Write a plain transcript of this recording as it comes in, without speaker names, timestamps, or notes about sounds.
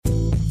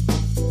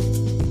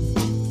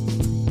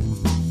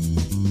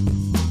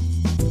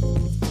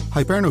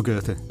Hiberno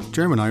Goethe,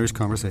 German-Irish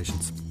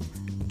Conversations.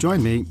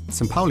 Join me,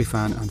 St Pauli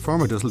fan and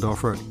former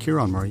Dusseldorfer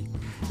Ciarán Murray,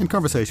 in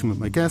conversation with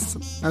my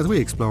guests as we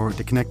explore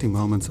the connecting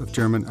moments of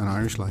German and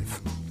Irish life.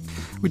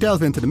 We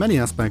delve into the many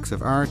aspects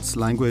of arts,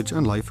 language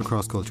and life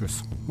across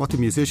cultures. What do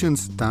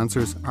musicians,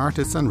 dancers,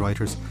 artists and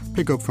writers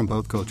pick up from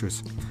both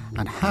cultures?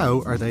 And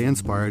how are they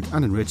inspired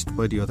and enriched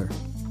by the other?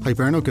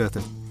 Hiberno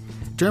Goethe,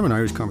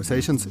 German-Irish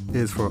Conversations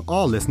is for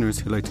all listeners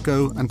who like to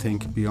go and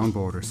think beyond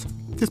borders.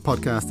 This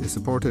podcast is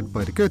supported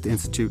by the Goethe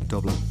Institute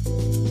Dublin.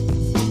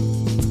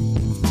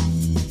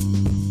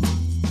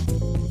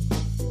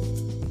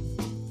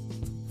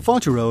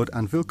 Fáilte Road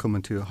and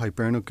willkommen to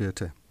Hiberno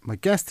Goethe. My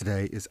guest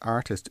today is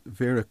artist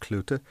Vera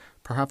Klute,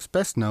 perhaps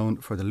best known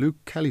for the Luke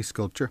Kelly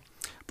sculpture,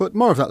 but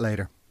more of that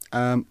later.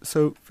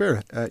 So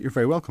Vera, you're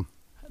very welcome.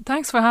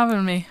 Thanks for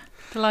having me.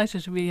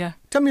 Delighted to be here.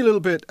 Tell me a little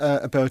bit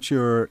about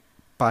your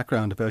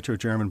background, about your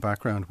German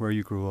background, where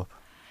you grew up.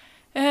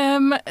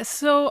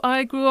 So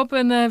I grew up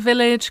in a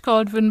village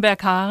called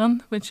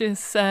Wünnberg-Haren, which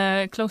is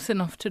close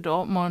enough to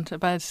Dortmund,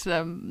 about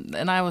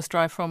an hour's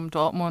drive from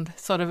Dortmund,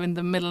 sort of in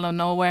the middle of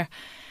nowhere.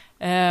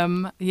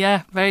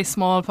 Very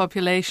small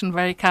population,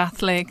 very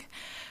Catholic,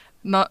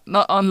 not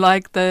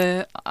unlike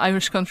the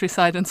Irish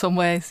countryside in some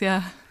ways,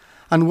 yeah.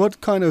 And what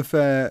kind of,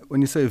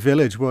 when you say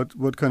village,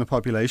 what kind of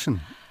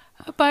population?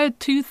 About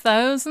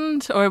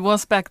 2,000, or it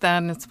was back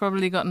then. It's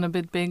probably gotten a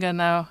bit bigger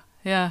now,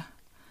 yeah.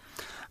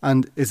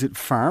 And is it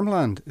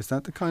farmland? Is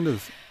that the kind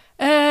of...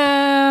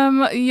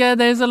 Yeah,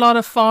 there's a lot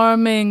of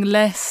farming,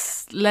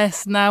 less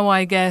now,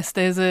 I guess.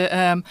 There's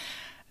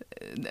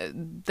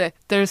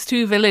there's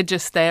two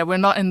villages there. We're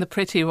not in the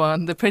pretty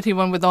one. The pretty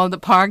one with all the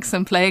parks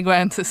and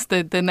playgrounds is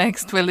the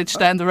next village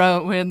down the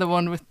road. We're in the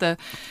one with the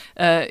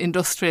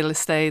industrial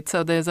estate.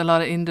 So there's a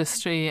lot of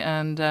industry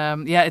and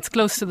it's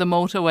close to the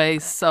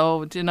motorways.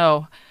 So, you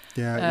know.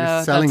 Yeah,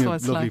 you're selling a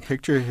lovely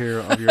picture here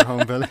of your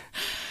home village.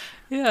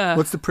 Yeah.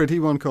 What's the pretty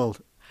one called?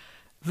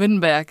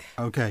 Wünnberg.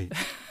 Okay,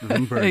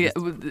 Wünnberg. Yeah,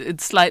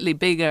 it's slightly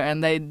bigger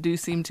and they do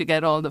seem to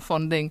get all the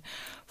funding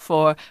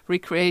for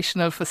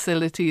recreational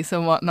facilities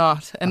and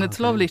whatnot. And it's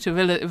lovely to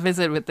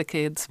visit with the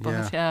kids.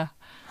 But yeah.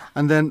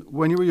 And then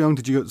when you were young,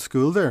 did you go to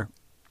school there?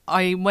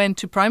 I went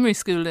to primary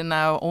school in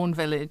our own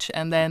village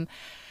and then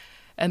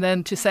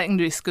to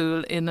secondary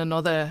school in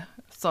another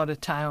sort of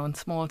town,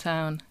 small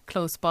town,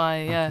 close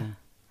by, yeah. Okay.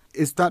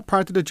 Is that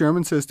part of the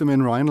German system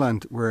in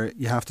Rhineland where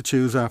you have to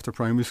choose after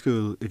primary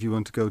school if you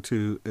want to go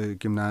to a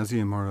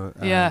gymnasium or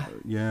a...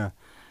 Yeah.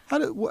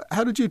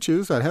 How did you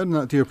choose that?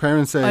 Did your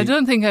parents say... I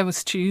don't think I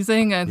was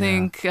choosing. I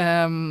think,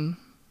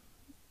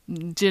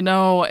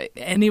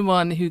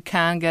 anyone who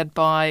can get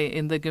by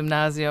in the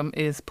gymnasium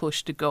is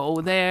pushed to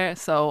go there.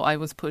 So I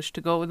was pushed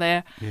to go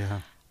there.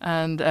 Yeah.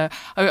 And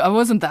I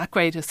wasn't that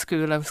great at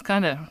school. I was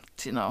kind of,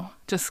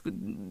 just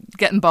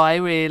getting by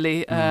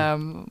really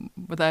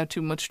without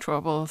too much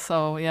trouble.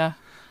 So, yeah.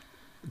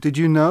 Did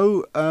you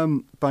know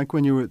back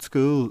when you were at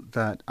school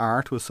that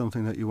art was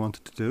something that you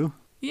wanted to do?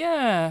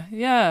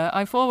 Yeah.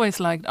 I've always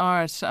liked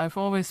art. I've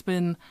always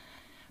been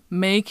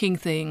making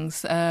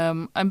things.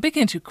 I'm big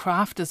into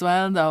craft as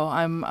well, though.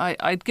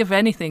 I'd give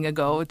anything a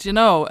go,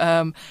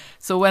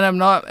 so when I'm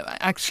not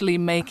actually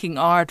making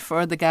art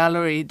for the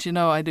gallery,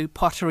 I do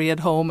pottery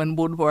at home and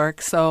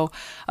woodwork. So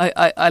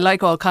I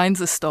like all kinds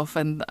of stuff,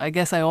 and I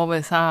guess I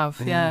always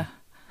have. Yeah.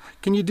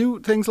 Can you do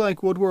things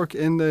like woodwork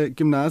in the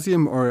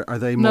gymnasium, or are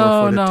they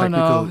more for the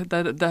technical?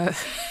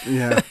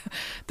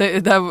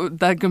 No.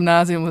 That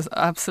gymnasium was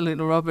absolute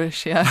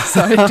rubbish. Yeah,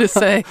 sorry to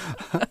say.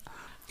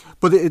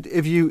 But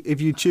if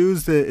you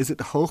choose is it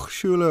the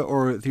Hochschule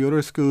or the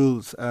other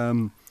schools,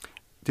 are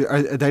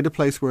they the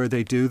place where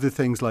they do the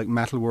things like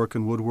metalwork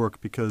and woodwork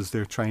because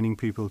they're training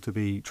people to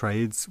be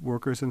trades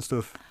workers and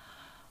stuff?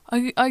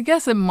 I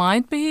guess it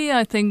might be.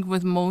 I think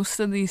with most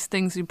of these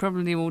things you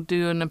probably will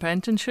do an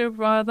apprenticeship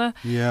rather.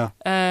 Yeah.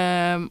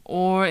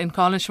 Or in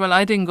college. Well,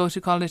 I didn't go to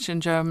college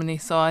in Germany,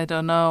 so I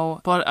don't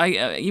know. But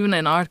even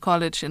in art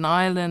college in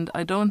Ireland,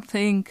 I don't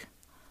think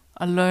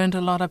I learned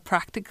a lot of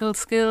practical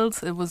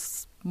skills. It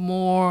was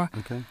more...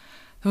 Okay.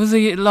 There was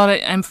a lot of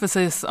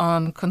emphasis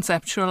on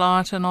conceptual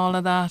art and all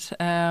of that.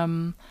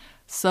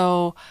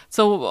 So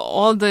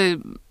all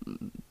the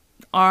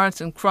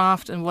art and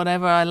craft and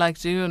whatever I like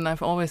doing,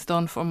 I've always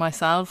done for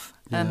myself.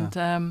 Yeah.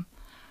 And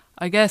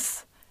I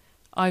guess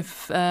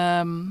it's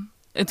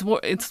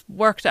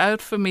worked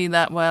out for me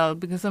that well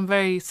because I'm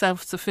very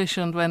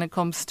self-sufficient when it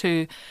comes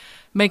to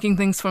making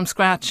things from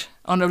scratch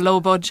on a low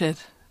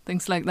budget,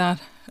 things like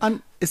that.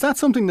 And is that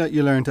something that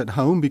you learned at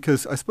home?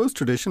 Because I suppose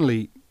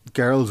traditionally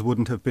girls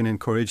wouldn't have been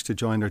encouraged to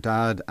join their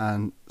dad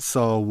and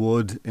saw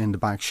wood in the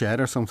back shed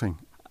or something.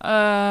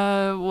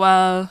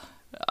 Well,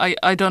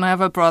 I don't have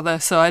a brother,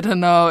 so I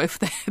don't know if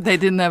they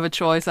didn't have a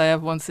choice. I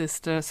have one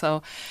sister,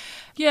 so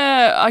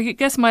yeah, I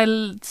guess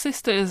my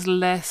sister is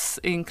less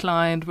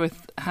inclined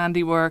with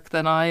handiwork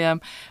than I am.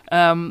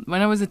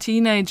 When I was a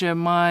teenager,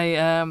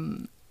 my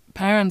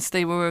parents,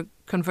 they were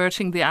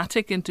converting the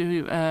attic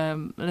into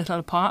little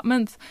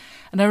apartments,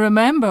 and I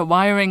remember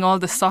wiring all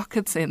the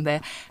sockets in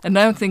there. And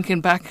now thinking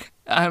back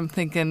I'm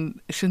thinking,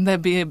 shouldn't there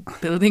be a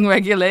building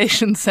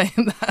regulation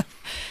saying that?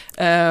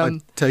 I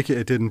take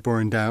it didn't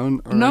burn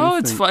down or no, anything?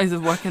 it's fine. It's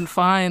working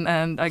fine,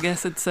 and I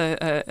guess it's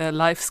a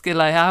life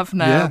skill I have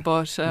now. Yeah,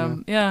 But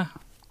yeah.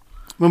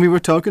 When we were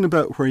talking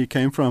about where you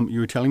came from, you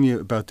were telling me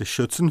about the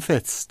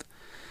Schützenfest.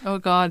 Oh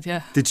God,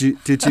 yeah. Did you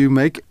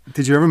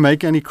ever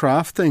make any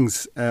craft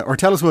things, or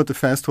tell us what the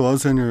fest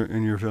was in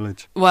your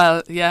village?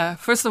 Well, yeah.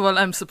 First of all,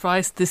 I'm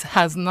surprised this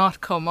has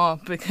not come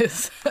up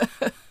because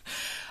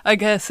I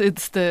guess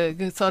it's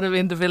the sort of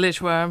in the village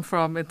where I'm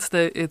from. It's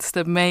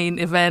the main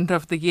event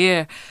of the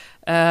year,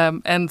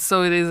 and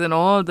so it is in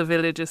all the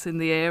villages in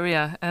the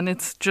area. And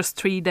it's just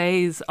 3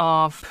 days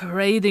of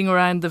parading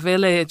around the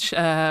village,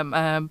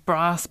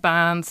 brass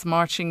bands,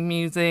 marching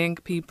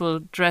music, people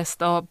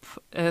dressed up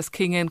as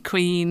king and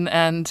queen,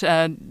 and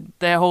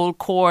their whole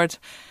court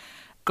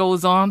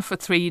goes on for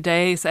 3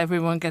 days.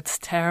 Everyone gets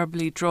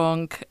terribly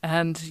drunk,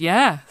 and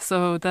yeah,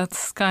 so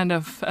that's kind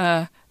of.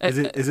 Is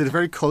it a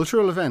very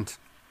cultural event?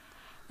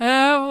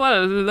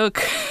 Well,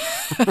 look.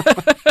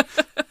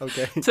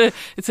 Okay.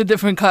 It's a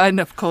different kind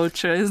of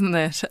culture, isn't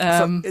it?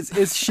 So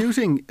is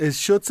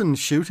Schützen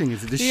shooting?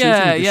 Is it a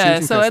shooting? Yeah. So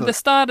festival? at the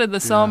start of the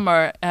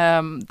summer,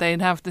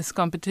 they'd have this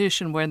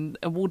competition when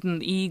a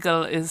wooden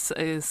eagle is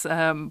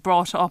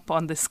brought up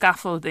on the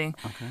scaffolding,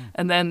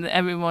 and then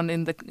everyone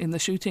in the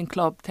shooting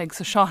club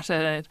takes a shot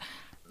at it.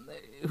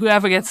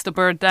 Whoever gets the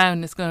bird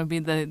down is going to be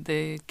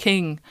the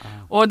king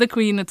or the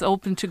queen. It's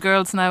open to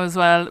girls now as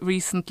well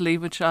recently,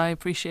 which I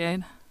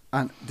appreciate.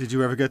 And did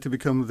you ever get to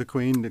become the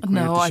queen?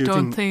 No, of the I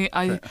don't think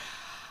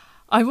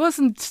I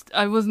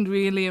wasn't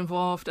really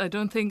involved. I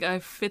don't think I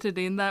fitted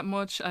in that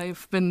much.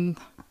 I've been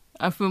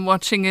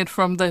watching it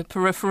from the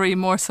periphery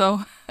more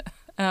so.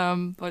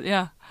 But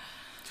yeah.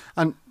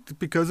 And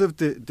because of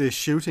the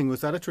shooting,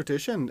 was that a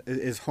tradition?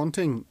 Is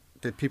hunting?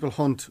 Did people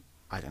hunt?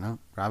 I don't know,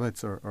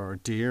 rabbits or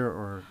deer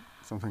or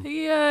something?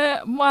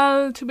 Yeah.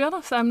 Well, to be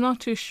honest, I'm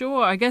not too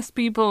sure. I guess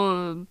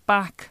people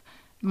back.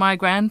 My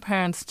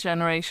grandparents'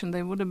 generation,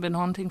 they would have been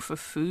hunting for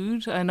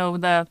food. I know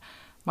that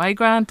my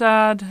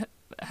granddad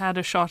had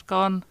a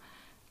shotgun,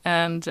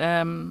 and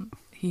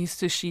he used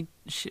to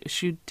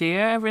shoot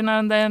deer every now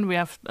and then. We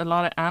have a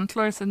lot of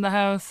antlers in the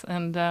house,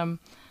 and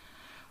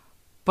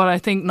but I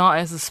think not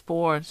as a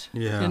sport.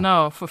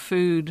 Yeah. For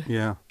food.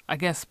 Yeah. I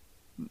guess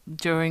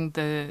during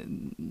the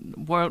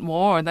World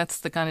War, that's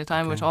the kind of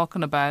time we're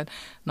talking about,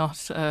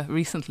 not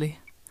recently.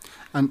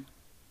 And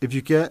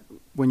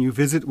when you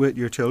visit with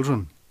your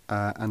children.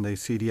 And they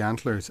see the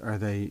antlers, are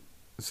they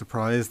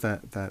surprised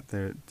that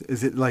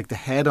is it like the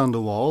head on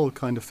the wall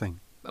kind of thing?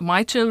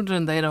 My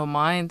children, they don't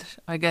mind.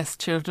 I guess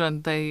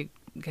children, they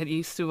get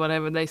used to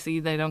whatever they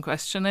see. They don't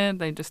question it.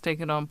 They just take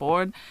it on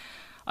board.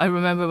 I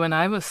remember when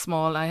I was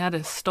small, I had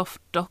a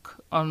stuffed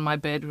duck on my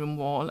bedroom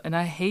wall, and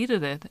I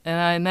hated it.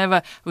 And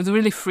I was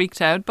really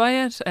freaked out by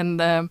it.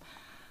 And I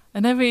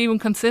never even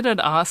considered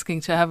asking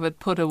to have it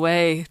put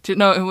away. Do you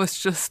know, it was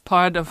just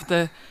part of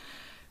the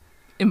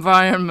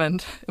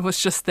environment. It was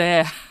just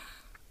there.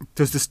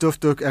 Does the stuffed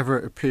duck ever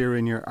appear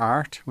in your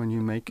art when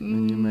you make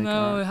no,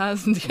 art? it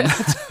hasn't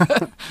yet.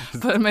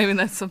 But maybe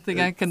that's something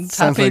I can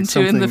tap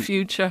into in the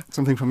future.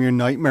 Something from your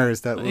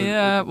nightmares that would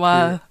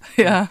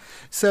yeah.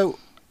 So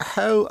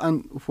how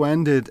and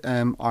when did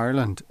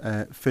Ireland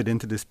fit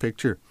into this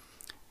picture?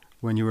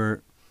 When you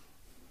were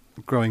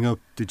growing up,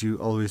 did you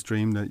always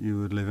dream that you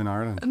would live in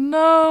Ireland?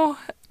 No,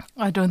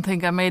 I don't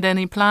think I made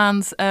any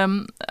plans.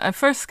 I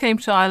first came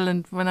to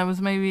Ireland when I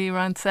was maybe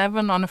around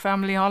 7 on a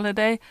family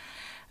holiday,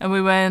 and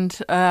we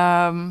went.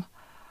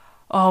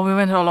 We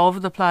went all over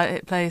the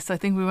place. I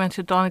think we went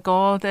to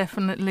Donegal,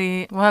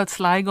 definitely. Well,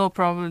 Sligo,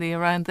 probably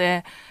around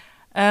there,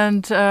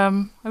 and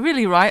I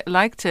really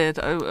liked it.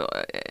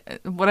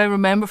 What I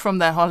remember from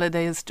that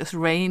holiday is just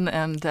rain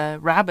and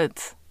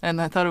rabbits,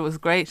 and I thought it was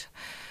great.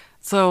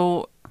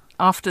 So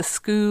after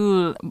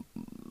school,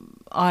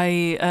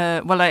 I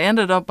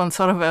ended up on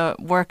sort of a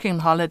working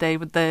holiday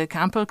with the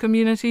Campbell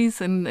communities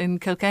in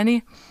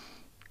Kilkenny.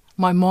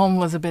 My mum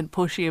was a bit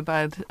pushy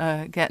about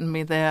getting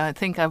me there. I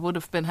think I would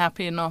have been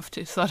happy enough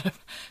to sort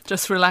of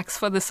just relax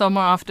for the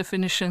summer after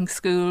finishing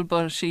school,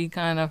 but she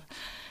kind of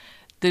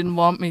didn't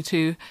want me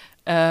to.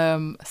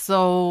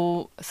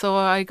 So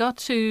I got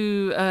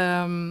to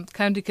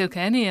County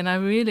Kilkenny, and I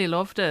really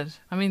loved it.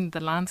 I mean,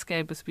 the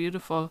landscape was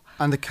beautiful.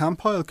 And the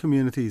Campbell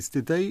communities,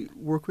 did they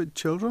work with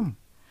children?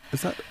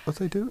 Is that what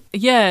they do?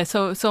 Yeah,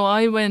 so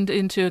I went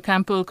into a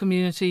Campbell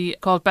community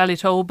called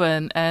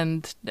Ballytobin,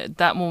 and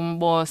that one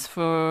was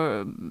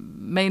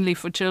mainly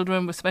for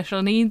children with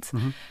special needs.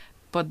 Mm-hmm.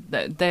 But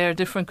there are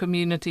different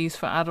communities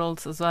for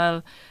adults as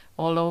well,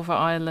 all over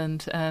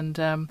Ireland. And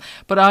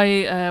but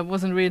I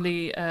wasn't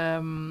really. I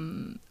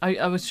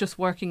was just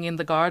working in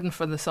the garden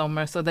for the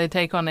summer, so they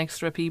take on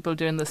extra people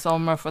during the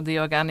summer for the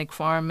organic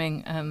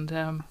farming, and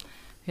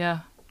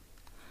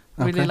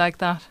really like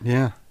that.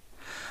 Yeah.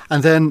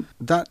 And then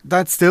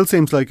that still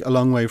seems like a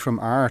long way from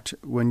art.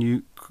 When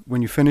you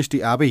finished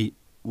the Abbey,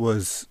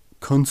 was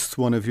Kunst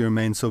one of your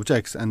main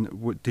subjects?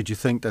 And did you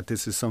think that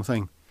this is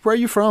something? Where are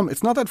you from?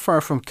 It's not that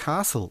far from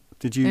Castle.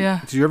 Did you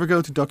ever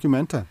go to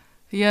Documenta?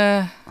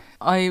 Yeah,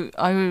 I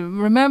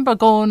remember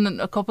going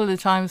a couple of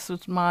times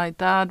with my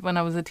dad when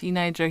I was a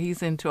teenager.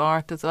 He's into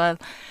art as well.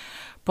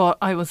 But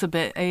I was a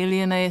bit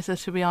alienated,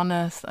 to be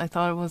honest. I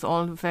thought it was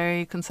all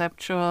very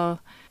conceptual.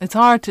 It's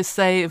hard to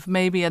say if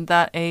maybe at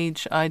that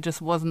age I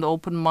just wasn't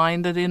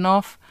open-minded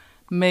enough.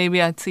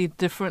 Maybe I'd see it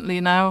differently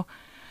now.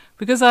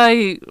 Because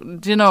I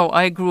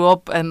grew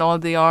up and all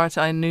the art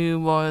I knew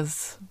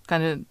was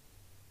kind of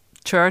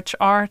church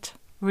art,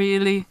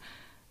 really.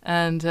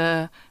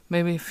 And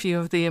maybe a few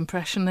of the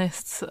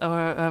Impressionists.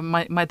 Or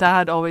my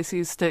dad always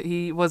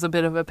he was a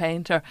bit of a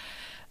painter.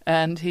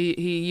 And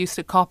he used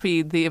to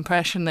copy the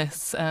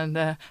Impressionists and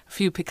a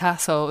few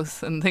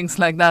Picassos and things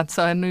like that.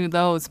 So I knew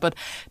those. But,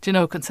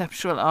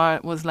 conceptual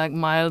art was like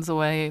miles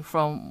away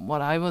from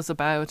what I was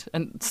about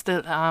and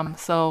still am.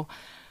 So,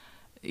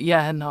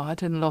 yeah, no, I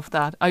didn't love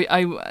that.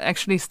 I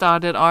actually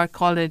started art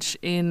college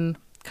in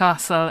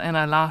Castle and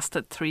I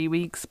lasted 3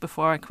 weeks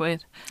before I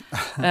quit.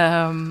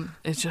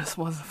 It just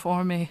wasn't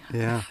for me.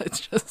 Yeah.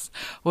 It just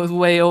was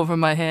way over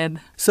my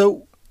head.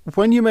 So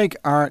when you make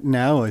art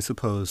now, I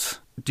suppose,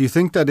 do you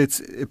think that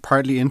it's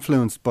partly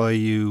influenced by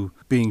you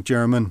being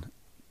German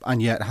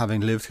and yet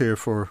having lived here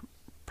for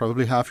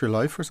probably half your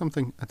life or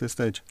something at this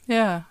stage?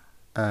 Yeah.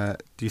 Do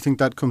you think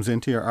that comes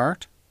into your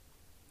art?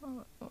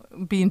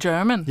 Being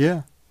German?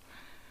 Yeah.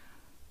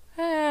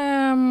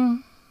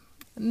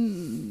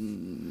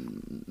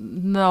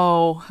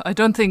 No, I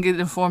don't think it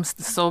informs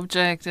the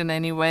subject in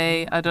any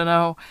way. I don't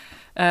know.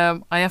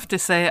 I have to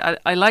say,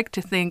 I like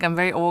to think I'm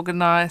very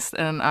organised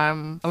and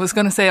I was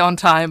going to say on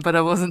time, but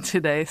I wasn't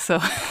today, so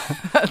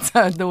that's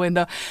out the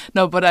window.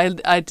 No, but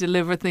I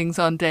deliver things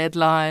on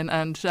deadline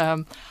and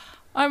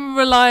I'm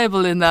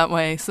reliable in that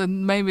way. So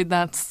maybe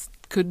that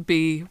could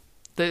be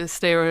the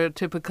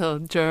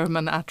stereotypical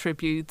German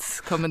attributes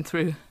coming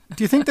through.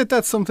 Do you think that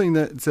that's something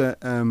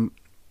that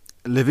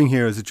living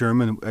here as a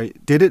German,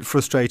 did it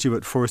frustrate you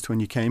at first when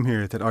you came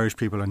here that Irish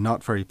people are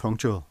not very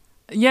punctual?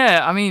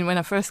 Yeah, I mean, when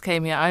I first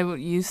came here, I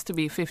used to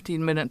be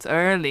 15 minutes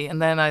early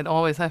and then I'd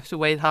always have to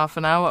wait half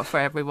an hour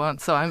for everyone.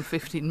 So I'm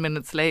 15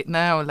 minutes late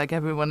now, like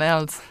everyone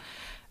else,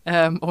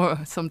 or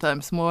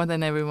sometimes more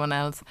than everyone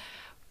else.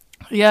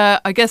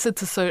 Yeah, I guess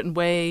it's a certain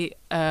way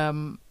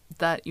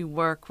that you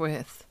work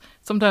with.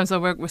 Sometimes I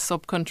work with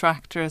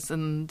subcontractors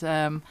and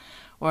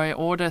or I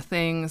order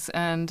things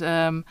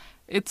and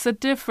it's a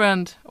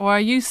different, or I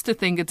used to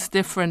think it's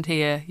different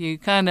here. You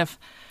kind of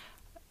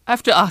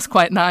have to ask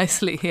quite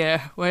nicely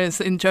here, whereas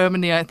in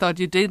Germany I thought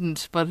you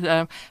didn't. But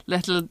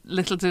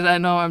little did I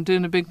know, I'm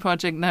doing a big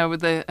project now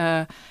with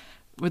a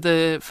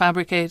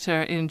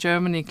fabricator in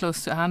Germany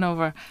close to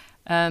Hanover,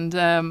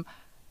 and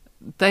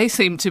they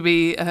seem to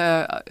be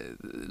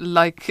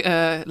like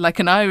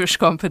an Irish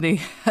company.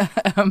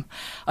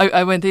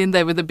 I went in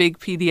there with a big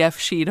PDF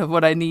sheet of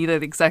what I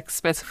needed, exact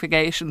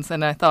specifications,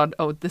 and I thought,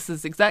 oh, this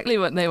is exactly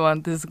what they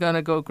want. This is going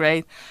to go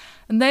great.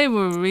 And they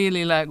were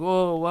really like,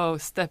 whoa,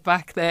 step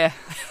back there.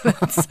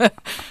 That's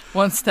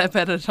one step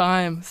at a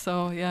time.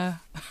 So, yeah.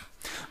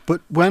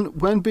 But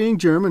when being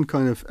German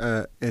kind of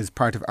is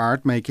part of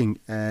art making,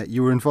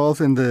 you were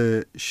involved in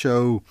the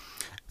show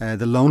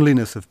The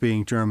Loneliness of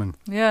Being German.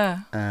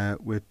 Yeah.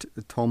 With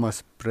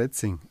Thomas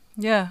Brezig.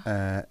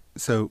 Yeah.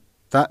 So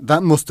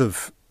that must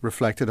have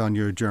reflected on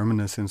your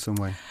Germanness in some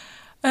way.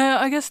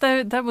 I guess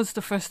that was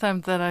the first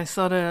time that I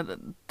sort of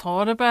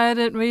thought about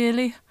it,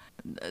 really.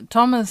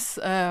 Thomas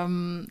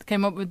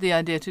came up with the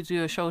idea to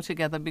do a show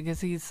together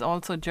because he's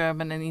also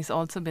German and he's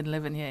also been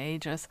living here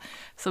ages.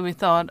 So we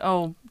thought,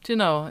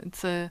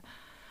 it's a...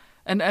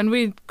 And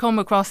we'd come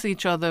across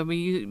each other.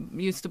 We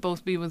used to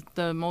both be with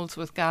the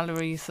Molesworth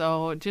Gallery.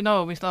 So,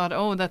 we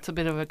thought, that's a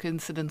bit of a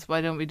coincidence.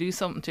 Why don't we do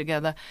something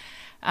together?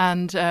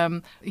 And,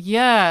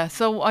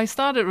 so I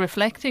started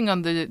reflecting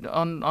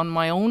on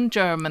my own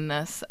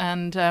Germanness.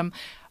 And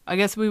I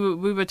guess we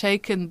were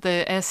taking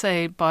the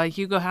essay by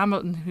Hugo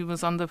Hamilton, who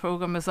was on the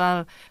programme as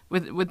well,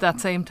 with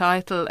that same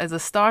title as a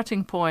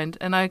starting point.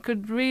 And I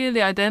could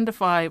really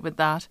identify with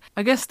that.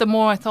 I guess the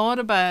more I thought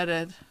about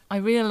it, I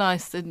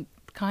realised it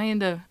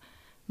kind of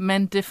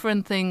meant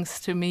different things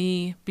to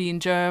me being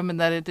German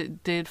that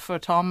it did for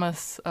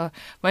Thomas.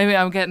 Maybe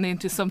I'm getting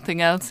into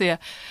something else here.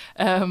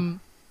 I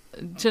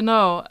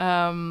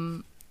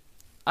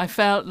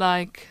felt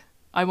like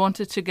I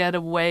wanted to get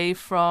away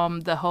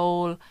from the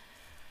whole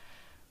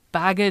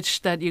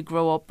baggage that you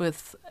grow up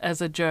with as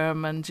a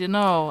German.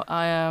 Tell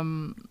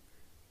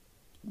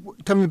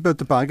me about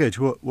the baggage.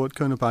 What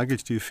kind of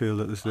baggage do you feel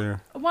that is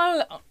there?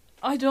 Well,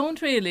 I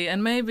don't really,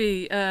 and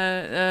maybe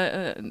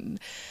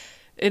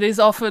it is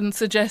often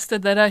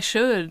suggested that I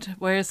should,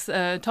 whereas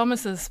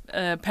Thomas's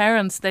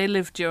parents, they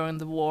lived during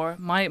the war.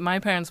 My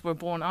parents were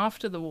born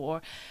after the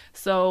war.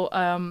 So,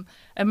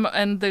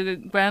 and the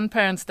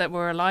grandparents that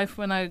were alive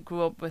when I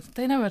grew up with,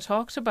 they never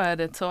talked about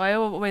it. So I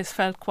always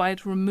felt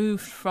quite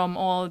removed from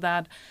all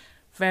that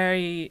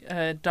very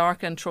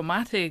dark and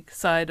traumatic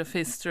side of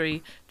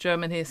history,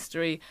 German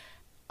history.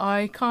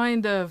 I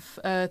kind of,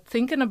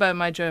 thinking about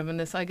my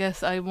Germanness, I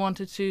guess I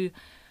wanted to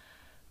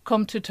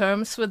come to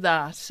terms with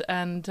that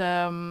and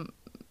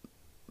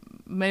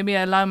maybe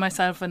I allow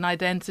myself an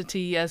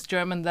identity as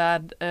German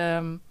that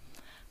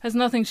has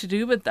nothing to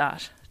do with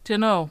that. Do you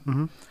know?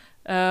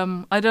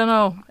 Mm-hmm. I don't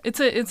know.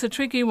 It's a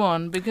tricky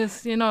one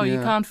because you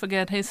can't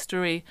forget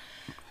history.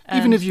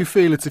 Even if you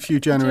feel it's a few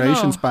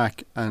generations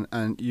back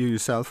and you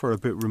yourself are a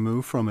bit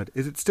removed from it,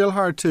 is it still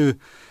hard to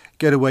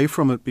get away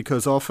from it?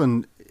 Because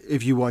often,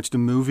 if you watch the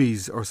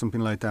movies or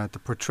something like that, the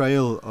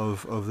portrayal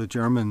of the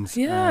Germans.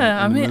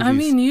 Yeah, I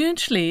mean,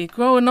 hugely.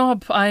 Growing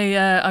up,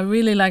 I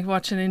really liked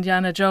watching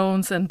Indiana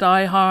Jones and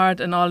Die Hard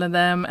and all of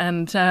them.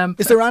 And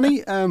is there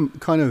any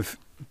kind of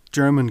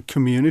German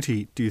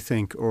community, do you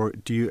think, or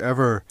do you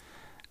ever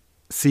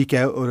seek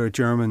out other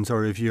Germans,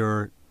 or if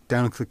you're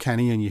down in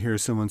Kilkenny and you hear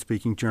someone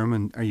speaking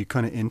German, are you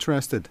kind of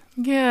interested?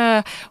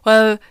 Yeah,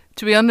 well,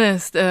 to be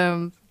honest,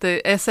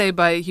 the essay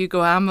by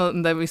Hugo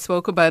Hamilton that we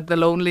spoke about, the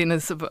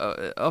loneliness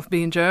of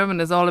being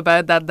German, is all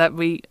about that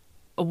we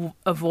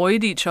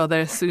avoid each other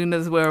as soon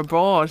as we're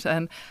abroad.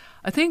 And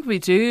I think we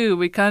do.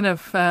 We kind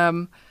of,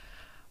 I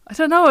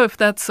don't know if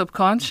that's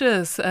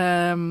subconscious,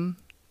 but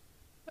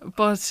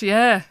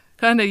yeah,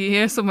 kind of you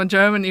hear someone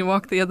German, you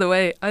walk the other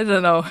way. I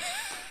don't know.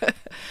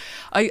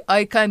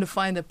 I kind of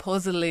find it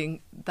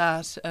puzzling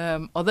that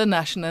other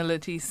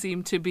nationalities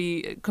seem to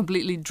be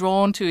completely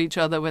drawn to each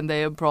other when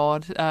they're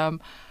abroad.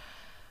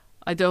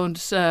 I don't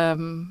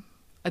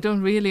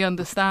really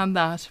understand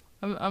that.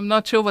 I'm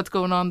not sure what's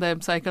going on there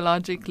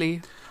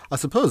psychologically. I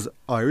suppose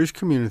Irish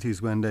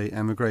communities, when they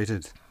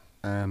emigrated,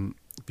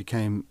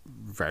 became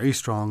very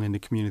strong in the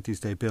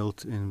communities they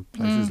built in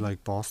places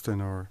like Boston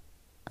or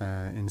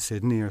in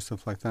Sydney or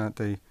stuff like that.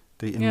 They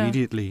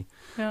immediately...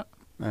 Yeah.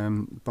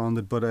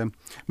 Bonded, but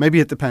maybe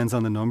it depends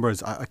on the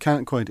numbers. I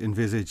can't quite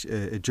envisage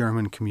a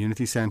German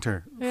community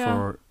centre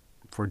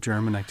for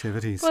German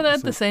activities. But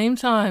at the same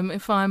time,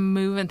 if I'm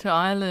moving to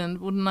Ireland,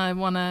 wouldn't I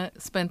want to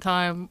spend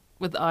time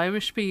with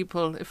Irish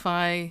people?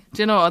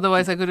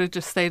 Otherwise I could have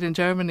just stayed in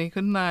Germany,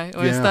 couldn't I?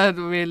 Or is that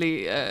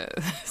really a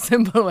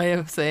simple way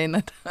of saying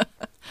it?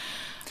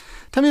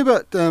 Tell me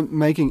about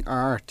making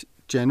art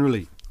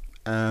generally.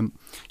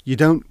 You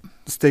don't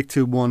stick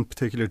to one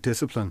particular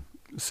discipline.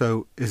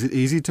 So is it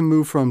easy to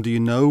move from, do you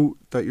know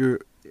that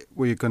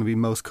where you're going to be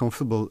most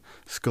comfortable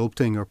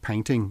sculpting or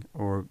painting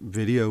or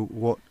video?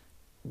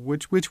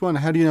 Which one?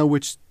 How do you know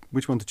which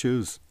one to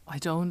choose? I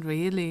don't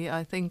really.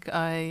 I think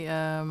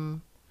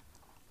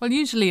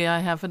usually I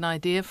have an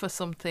idea for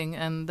something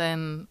and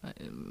then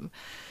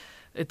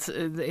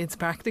it's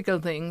practical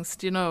things.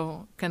 Do you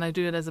know, can I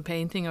do it as a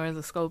painting or as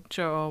a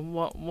sculpture, or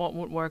what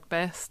would work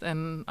best?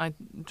 And I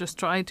just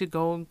try to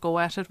go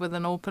at it with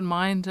an open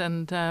mind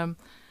and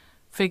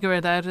figure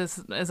it out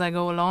as I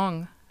go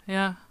along.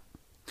 Yeah.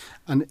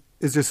 And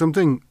is there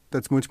something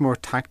that's much more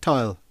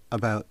tactile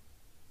about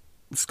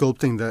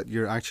sculpting, that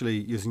you're actually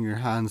using your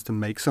hands to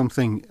make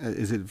something?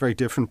 Is it a very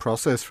different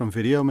process from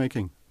video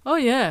making? Oh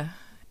yeah,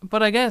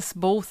 but I guess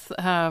both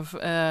have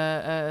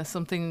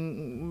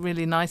something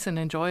really nice and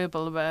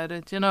enjoyable about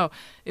it. You know,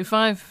 if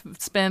I've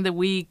spent a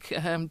week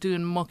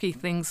doing mucky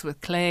things with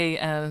clay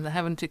and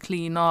having to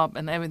clean up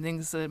and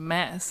everything's a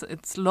mess,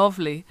 it's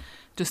lovely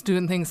just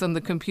doing things on the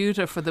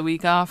computer for the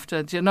week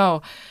after, you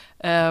know.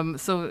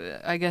 So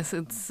I guess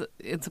it's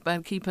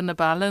about keeping a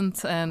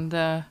balance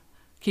and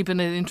keeping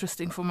it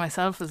interesting for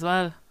myself as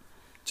well.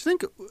 Do you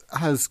think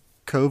was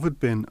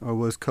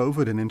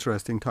COVID an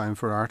interesting time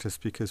for artists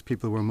because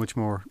people were much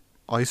more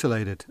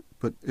isolated?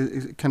 But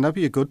can that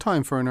be a good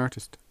time for an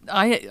artist?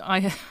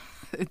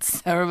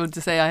 It's terrible to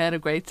say I had a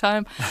great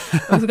time.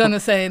 I was going to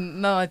say,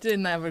 no, I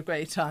didn't have a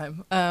great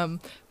time.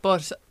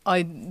 But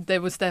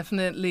there was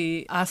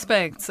definitely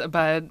aspects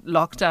about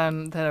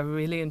lockdown that I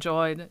really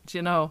enjoyed.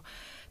 You know,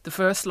 the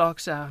first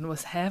lockdown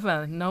was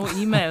heaven. No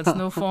emails,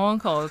 no phone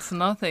calls,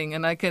 nothing.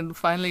 And I can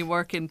finally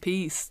work in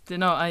peace. You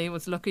know, I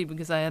was lucky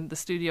because I had the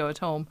studio at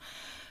home.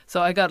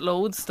 So I got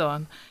loads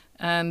done.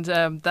 And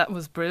that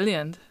was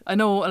brilliant. I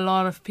know a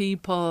lot of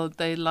people,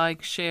 they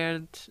like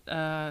shared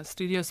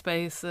studio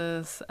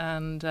spaces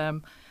and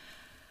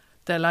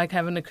they like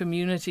having a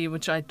community,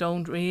 which I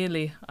don't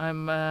really.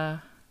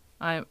 I'm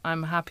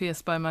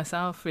happiest by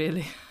myself,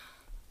 really.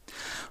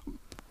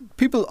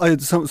 People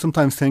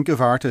sometimes think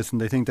of artists and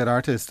they think that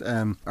artists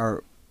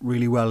are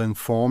really well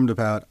informed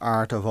about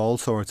art of all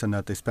sorts and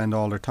that they spend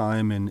all their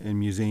time in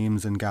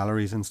museums and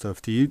galleries and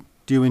stuff. Do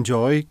you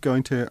enjoy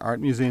going to art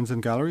museums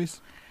and galleries?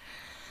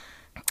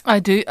 I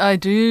do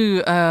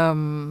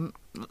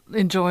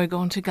enjoy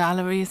going to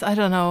galleries. I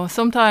don't know.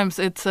 Sometimes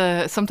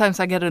sometimes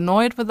I get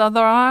annoyed with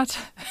other art.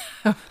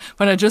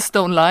 When I just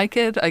don't like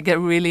it, I get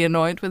really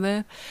annoyed with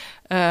it.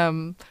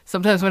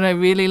 Sometimes when I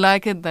really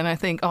like it, then I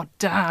think, oh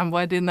damn,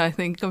 why didn't I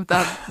think of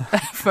that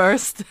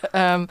first?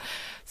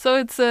 So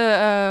it's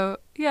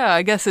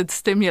I guess it's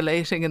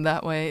stimulating in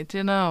that way. Do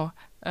you know?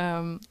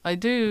 I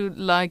do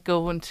like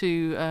going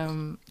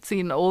to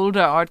seeing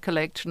older art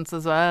collections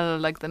as well,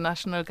 like the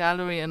National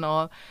Gallery and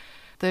all.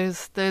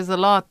 There's a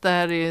lot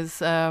that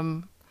is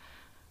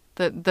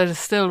that is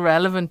still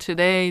relevant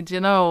today. Do you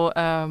know?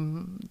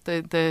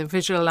 The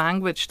visual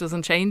language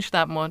doesn't change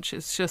that much.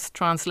 It's just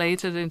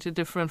translated into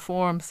different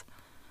forms.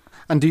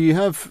 And do you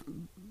have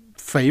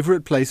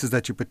favourite places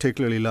that you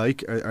particularly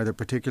like? Are there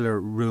particular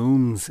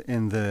rooms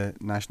in the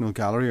National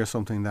Gallery or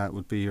something that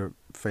would be your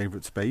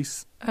favourite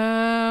space?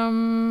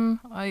 I'd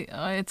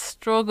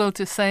struggle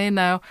to say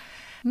now.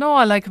 No,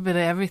 I like a bit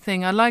of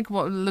everything. I like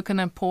looking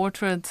at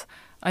portraits.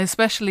 I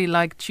especially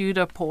like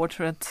Tudor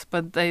portraits,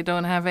 but they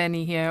don't have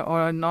any here,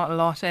 or not a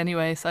lot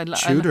anyways.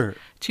 Tudor?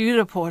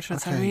 Tudor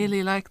portraits, Okay. I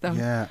really like them.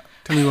 Yeah.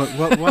 Tell me,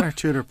 what are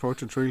Tudor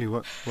portraits really?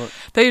 What?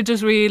 They're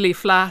just really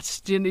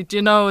flat. Do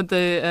you know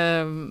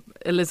the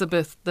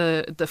Elizabeth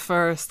the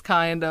first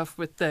kind of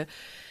with the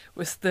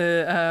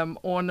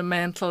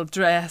ornamental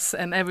dress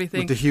and everything.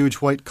 With the huge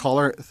white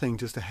collar thing,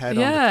 just a head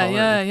on the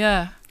collar.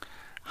 Yeah.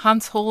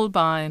 Hans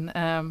Holbein,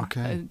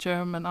 Okay. a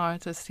German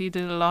artist, he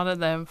did a lot of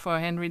them for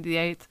Henry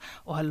VIII.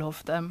 Oh, I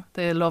love them.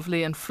 They're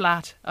lovely and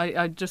flat.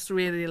 I just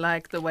really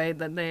like the way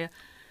that they're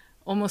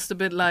almost a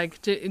bit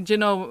like, do you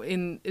know,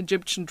 in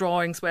Egyptian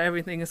drawings where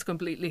everything is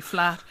completely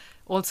flat.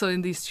 Also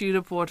in these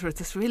Tudor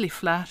portraits, it's really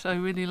flat. I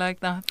really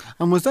like that.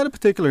 And was that a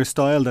particular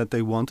style that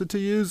they wanted to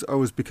use, or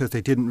was because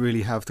they didn't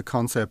really have the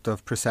concept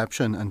of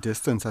perception and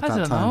distance at that time?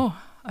 I don't know.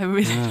 I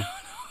really don't know.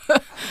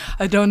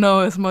 I don't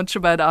know as much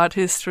about art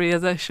history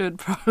as I should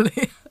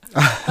probably.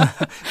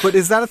 But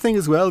is that a thing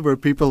as well, where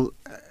people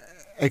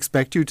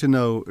expect you to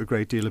know a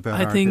great deal about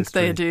art history? I think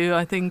they do.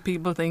 I think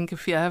people think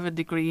if you have a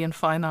degree in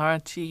fine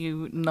art,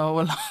 you know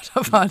a lot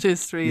of art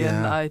history,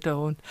 and I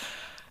don't.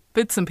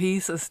 Bits and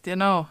pieces, you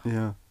know.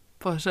 Yeah.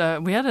 But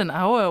we had an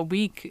hour a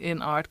week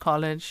in art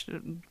college,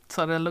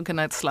 sort of looking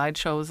at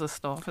slideshows and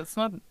stuff. It's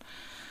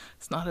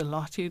not a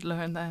lot you'd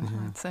learn then,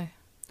 I'd say.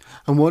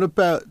 And what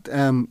about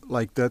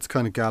like that's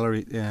kind of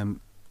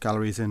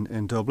galleries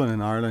in Dublin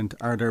in Ireland?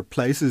 Are there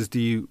places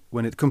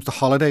when it comes to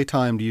holiday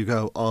time, do you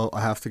go, oh,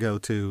 I have to go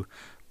to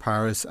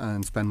Paris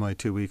and spend my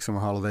 2 weeks summer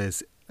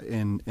holidays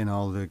in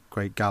all the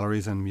great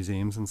galleries and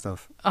museums and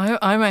stuff?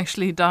 I'm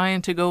actually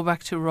dying to go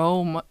back to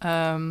Rome.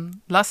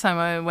 Last time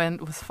I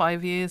went was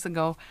 5 years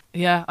ago.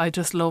 Yeah, I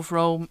just love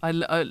Rome. I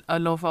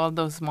love all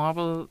those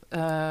marble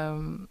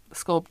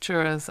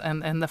sculptures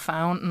and the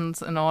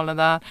fountains and all of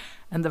that,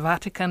 and the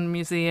Vatican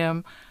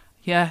Museum.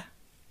 Yeah,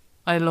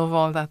 I love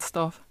all that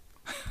stuff.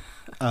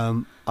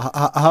 I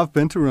have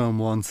been to Rome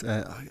once.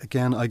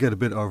 Again, I get a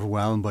bit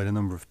overwhelmed by the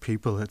number of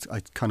people.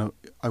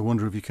 I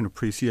wonder if you can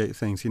appreciate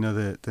things. You know,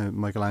 the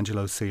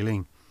Michelangelo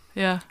ceiling.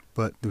 Yeah.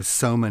 But there was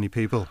so many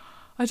people.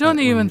 I don't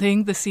even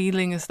think the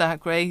ceiling is that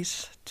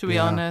great, to be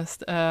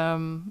honest.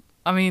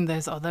 I mean,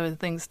 there's other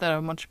things that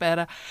are much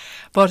better.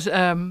 But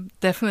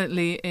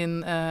definitely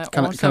in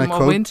autumn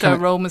or winter,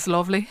 Rome is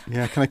lovely.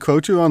 Yeah, can I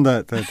quote you on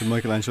that? The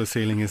Michelangelo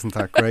ceiling isn't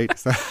that great.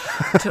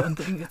 I don't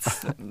think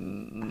it's...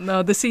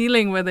 No, the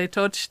ceiling where they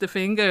touch the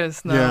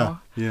fingers, no.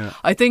 Yeah.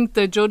 I think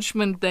the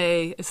Judgment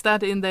Day, is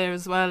that in there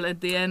as well at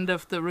the end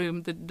of the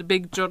room? The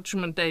big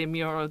Judgment Day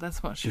mural,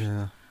 that's much...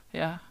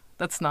 Yeah,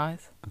 that's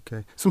nice.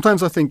 Okay.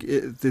 Sometimes I think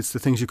it's the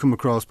things you come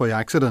across by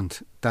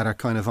accident that are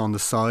kind of on the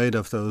side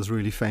of those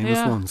really famous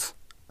ones.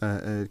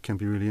 It can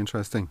be really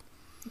interesting.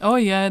 Oh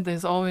yeah,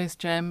 there's always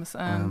gems,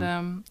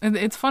 and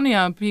it's funny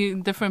how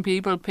different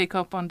people pick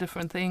up on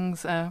different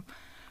things.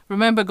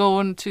 Remember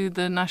going to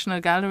the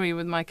National Gallery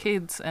with my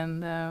kids,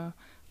 and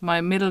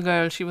my middle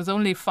girl, she was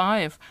only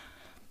 5.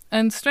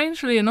 And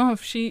strangely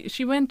enough,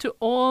 she went to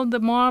all the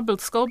marble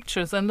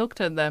sculptures and looked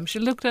at them. She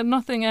looked at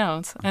nothing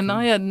else. Okay. And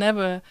I had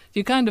never...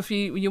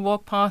 You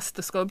walk past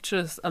the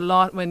sculptures a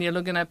lot when you're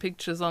looking at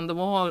pictures on the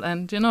wall.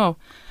 And, I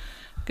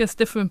guess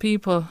different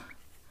people...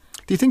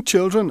 Do you think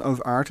children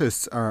of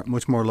artists are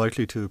much more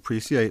likely to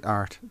appreciate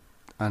art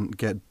and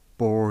get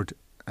bored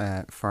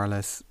far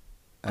less?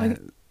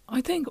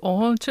 I think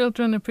all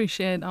children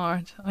appreciate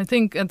art. I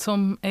think at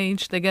some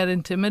age they get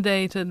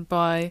intimidated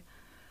by...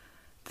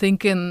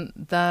 thinking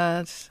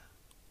that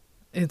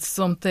it's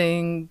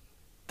something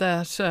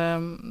that,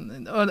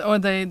 or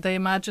they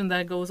imagine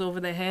that goes over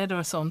their head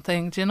or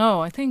something.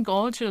 I think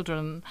all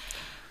children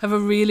have a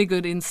really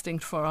good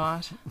instinct for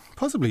art.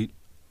 Possibly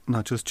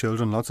not just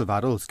children, lots of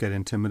adults get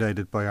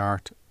intimidated by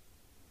art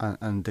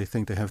and they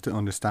think they have to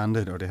understand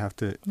it or they have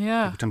to...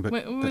 Yeah,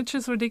 which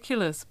is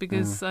ridiculous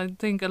because I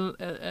think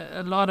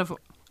a lot of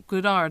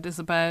good art is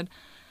about...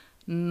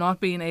 not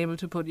being able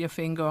to put your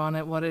finger on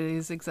it, what it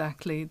is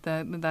exactly,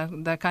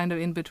 that kind of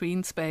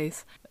in-between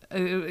space.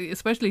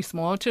 Especially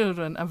small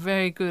children are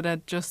very good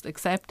at just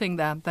accepting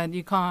that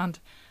you can't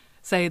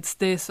say it's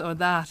this or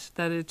that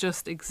it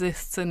just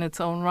exists in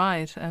its own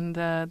right. And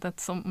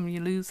that's something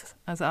you lose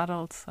as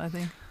adults, I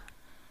think.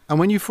 And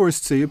when you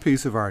first see a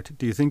piece of art,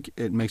 do you think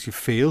it makes you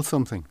feel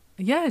something?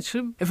 Yeah, it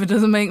should. If it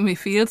doesn't make me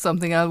feel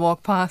something, I'll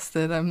walk past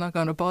it. I'm not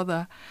going to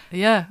bother.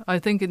 Yeah, I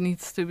think it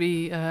needs to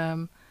be...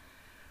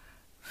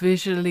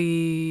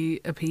 visually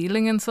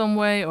appealing in some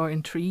way or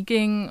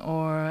intriguing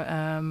or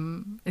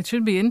it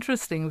should be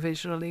interesting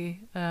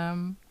visually.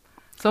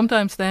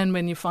 sometimes then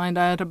when you find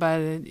out about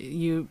it,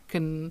 you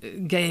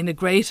can gain a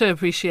greater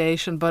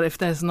appreciation. But if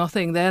there's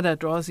nothing there that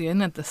draws you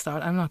in at the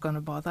start, I'm not going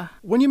to bother.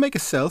 When you make a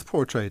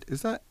self-portrait,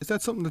 is that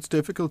something that's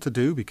difficult to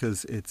do?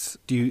 Because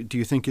do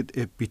you think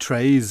it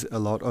betrays a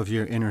lot of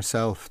your inner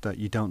self that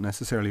you don't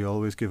necessarily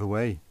always give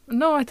away?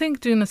 No, I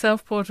think doing a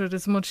self-portrait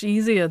is much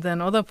easier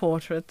than other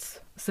portraits,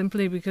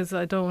 simply because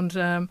I don't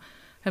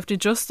have to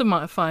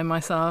justify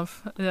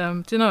myself.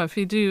 If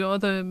you do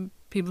other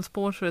people's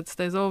portraits,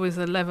 there's always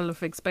a level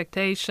of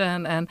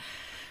expectation, and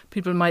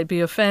people might be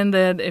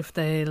offended if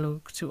they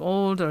look too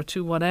old or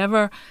too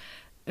whatever.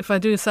 If I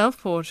do a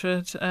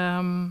self-portrait,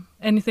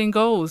 anything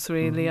goes,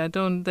 really. I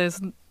don't,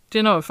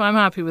 if I'm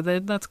happy with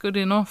it, that's good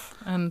enough.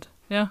 And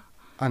yeah.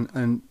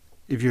 And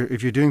if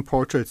you're doing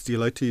portraits, do you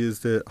like to use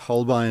the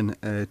Holbein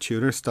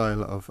Tudor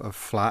style of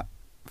flat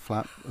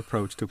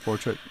approach to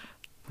portrait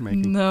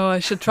making? No, I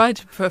should try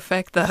to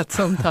perfect that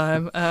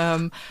sometime.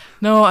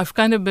 No, I've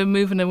kind of been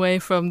moving away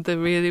from the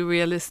really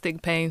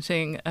realistic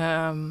painting.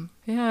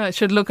 I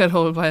should look at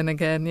Holbein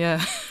again,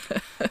 yeah.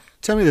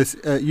 Tell me this,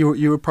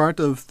 you were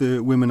part of the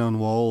Women on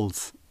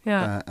Walls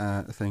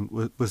thing.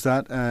 Was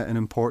that an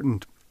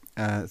important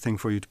thing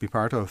for you to be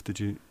part of? Did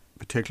you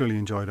particularly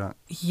enjoy that?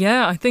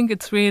 Yeah, I think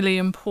it's really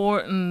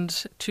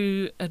important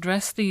to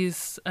address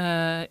these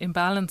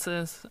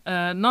imbalances.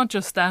 Not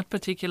just that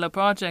particular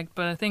project,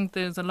 but I think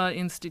there's a lot of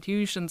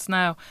institutions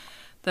now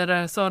that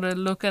are sort of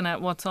looking at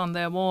what's on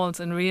their walls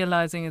and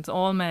realising it's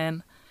all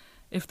men.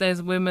 If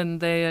there's women,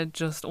 they are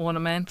just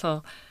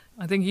ornamental.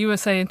 I think you were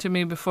saying to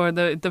me before,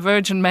 the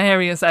Virgin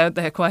Mary is out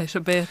there quite a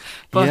bit.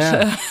 But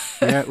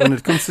yeah, when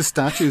it comes to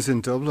statues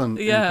in Dublin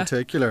in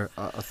particular,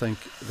 I think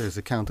there's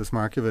a Countess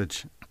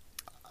Markievicz.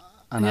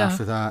 And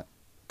after that,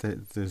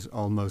 there's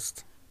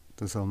almost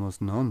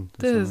none.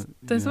 There's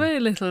very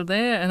little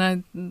there,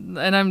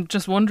 and I'm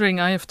just wondering.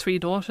 I have 3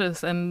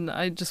 daughters, and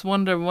I just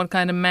wonder what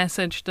kind of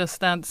message does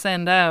that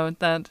send out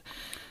that,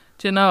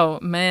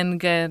 men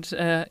get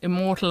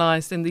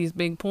immortalised in these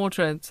big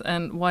portraits,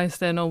 and why is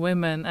there no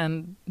women?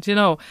 And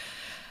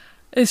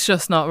it's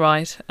just not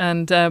right.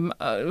 And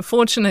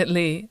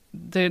fortunately,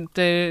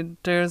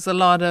 there's a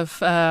lot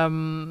of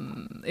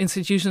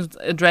institutions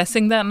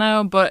addressing that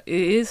now, but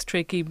it is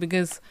tricky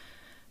because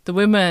the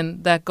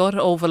women that got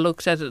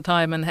overlooked at the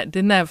time and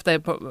didn't have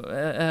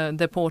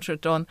their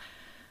portrait done,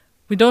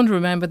 we don't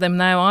remember them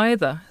now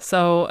either.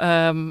 So,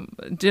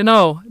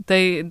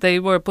 they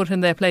were put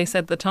in their place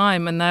at the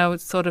time, and now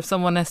it's sort of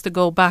someone has to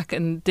go back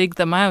and dig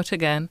them out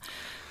again.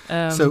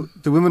 So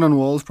the Women on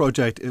Walls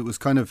project, it was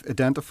kind of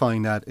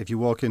identifying that if you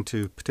walk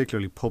into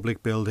particularly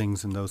public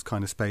buildings and those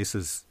kind of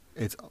spaces,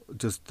 it's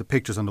just the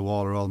pictures on the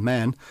wall are all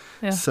men.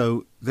 Yeah.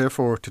 So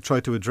therefore, to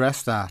try to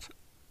address that,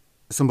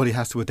 somebody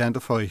has to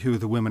identify who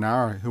the women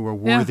are who are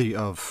worthy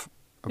of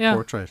a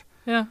portrait.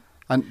 Yeah.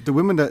 And the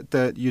women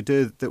that you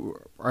did,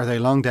 are they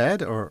long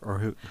dead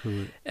or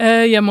who?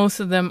 Most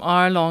of them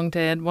are long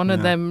dead. One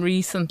of them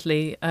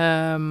recently.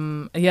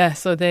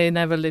 So they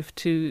never lived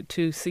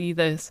to see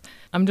this.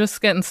 I'm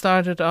just getting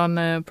started on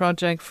a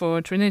project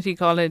for Trinity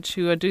College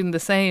who are doing the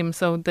same.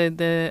 So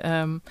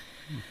the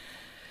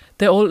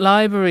old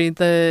library,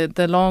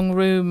 the long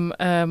room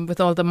with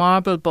all the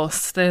marble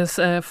busts. There's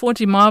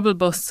 40 marble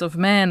busts of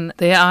men.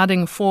 They're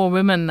adding 4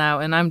 women now,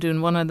 and I'm doing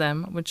one of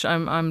them, which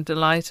I'm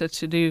delighted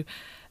to do.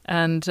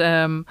 And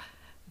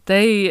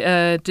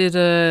they did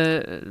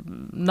a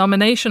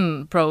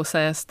nomination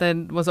process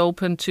that was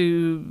open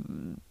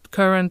to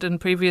current and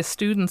previous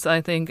students,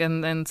 I think,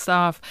 and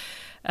staff.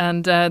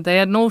 And they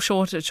had no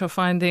shortage of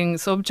finding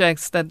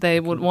subjects that they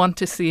would want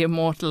to see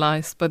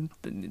immortalised, but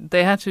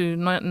they had to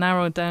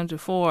narrow it down to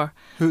 4.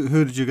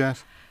 Who did you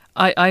get?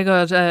 I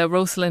got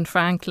Rosalind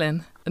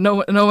Franklin.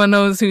 No one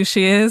knows who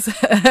she is.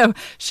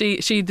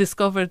 She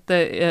discovered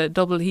the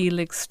double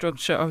helix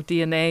structure of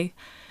DNA.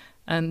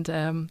 And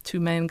 2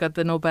 men got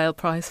the Nobel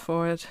Prize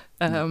for it.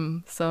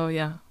 So,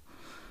 yeah.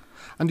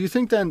 And do you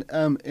think then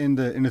in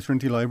the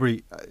Trinity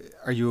Library,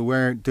 are you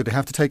aware, did they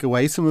have to take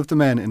away some of the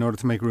men in order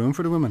to make room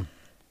for the women?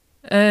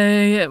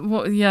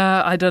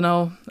 I don't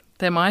know.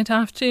 They might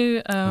have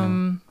to.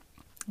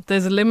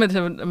 There's a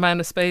limited amount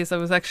of space. I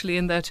was actually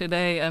in there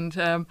today, and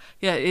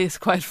it is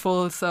quite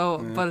full. So,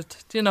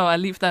 but I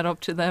leave that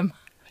up to them.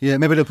 Yeah,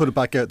 maybe they'll put it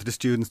back out to the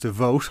students to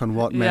vote on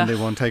what men they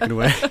want taken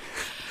away.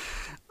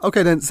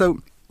 Okay, then.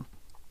 So,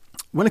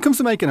 when it comes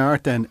to making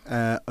art, then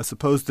I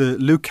suppose the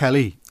Luke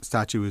Kelly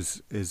statue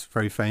is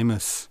very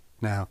famous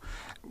now.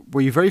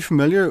 Were you very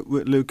familiar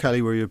with Luke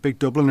Kelly? Were you a big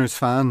Dubliners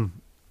fan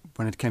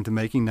when it came to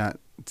making that?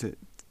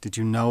 Did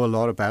you know a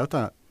lot about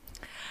that?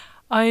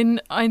 I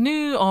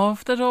knew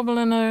of the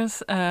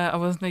Dubliners. I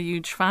wasn't a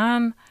huge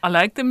fan. I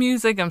like the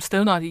music. I'm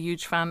still not a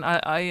huge fan.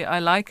 I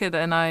like it,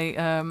 and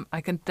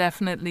I can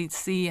definitely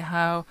see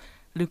how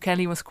Luke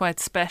Kelly was quite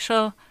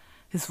special.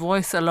 His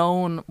voice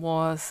alone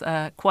was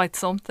quite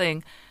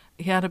something.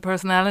 He had a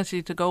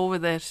personality to go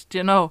with it,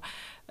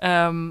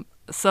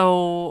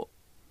 So,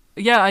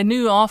 I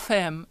knew of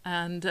him,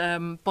 and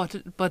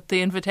but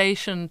the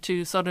invitation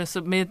to sort of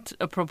submit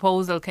a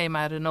proposal came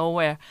out of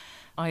nowhere.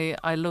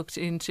 I looked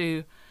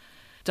into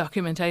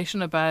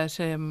documentation about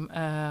him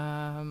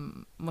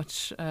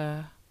much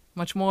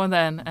more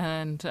then,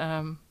 and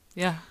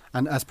yeah.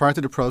 And as part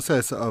of the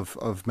process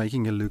of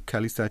making a Luke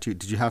Kelly statue,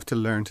 did you have to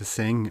learn to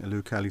sing a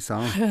Luke Kelly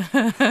song?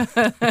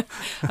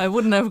 I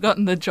wouldn't have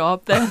gotten the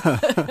job then.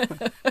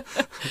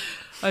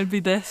 I'd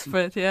be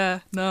desperate. Yeah,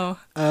 no.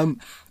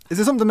 Is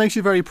there something that makes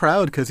you very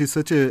proud, because he's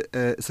such an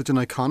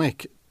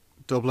iconic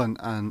Dublin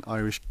and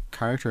Irish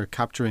character,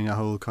 capturing a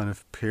whole kind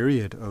of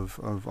period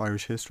of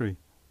Irish history?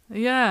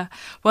 Yeah,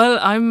 well,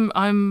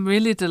 I'm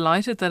really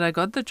delighted that I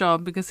got the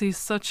job, because he's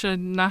such a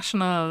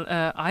national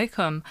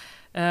icon.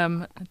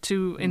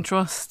 To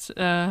entrust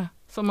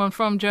someone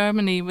from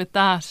Germany with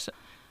that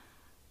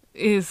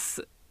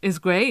is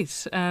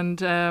great,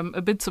 and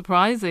a bit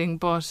surprising,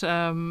 but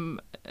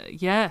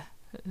yeah,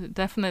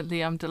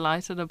 definitely I'm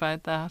delighted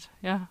about that.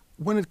 Yeah.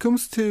 When it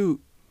comes to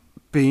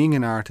being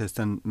an artist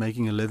and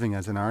making a living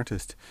as an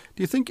artist,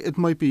 do you think it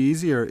might be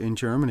easier in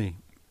Germany?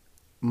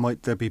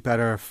 Might there be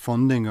better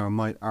funding, or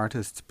might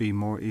artists be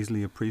more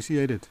easily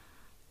appreciated?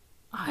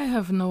 I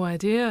have no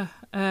idea.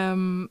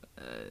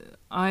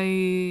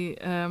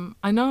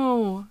 I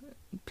know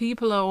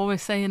people are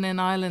always saying in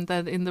Ireland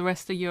that in the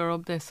rest of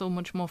Europe there's so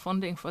much more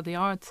funding for the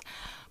arts,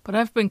 but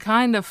I've been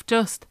kind of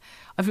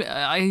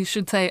I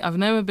should say I've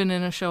never been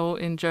in a show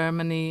in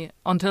Germany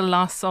until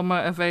last summer,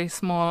 a very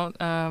small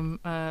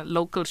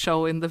local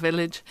show in the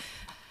village.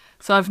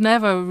 So I've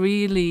never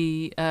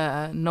really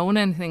known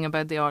anything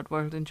about the art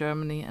world in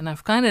Germany, and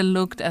I've kind of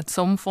looked at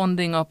some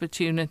funding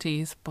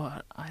opportunities,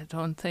 but I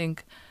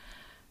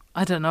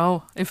don't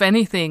know. If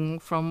anything,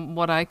 from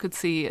what I could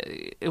see,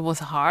 it was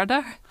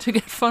harder to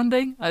get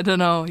funding. I don't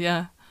know,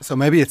 yeah. So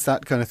maybe it's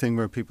that kind of thing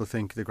where people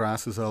think the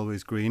grass is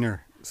always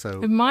greener.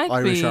 So it might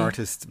Irish be.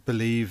 Artists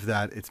believe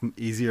that it's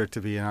easier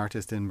to be an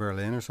artist in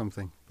Berlin or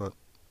something, but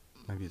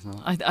maybe it's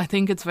not. I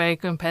think it's very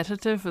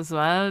competitive as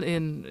well,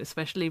 in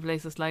especially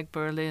places like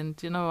Berlin.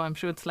 You know, I'm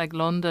sure it's like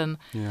London.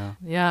 Yeah.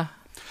 Yeah.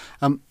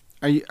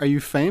 Are you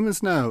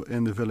famous now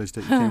in the village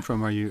that you came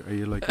from? Are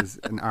you like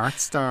an art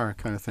star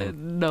kind of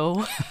thing?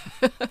 No.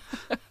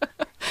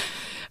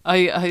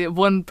 I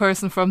one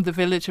person from the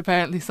village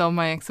apparently saw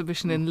my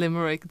exhibition in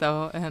Limerick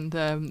though, and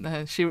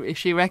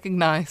she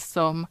recognised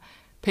some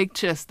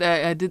pictures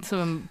there. I did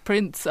some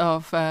prints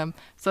of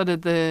sort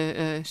of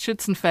the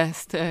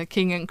Schützenfest,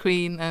 King and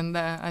Queen, and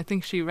I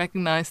think she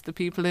recognised the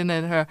people in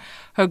it.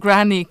 Her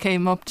granny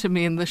came up to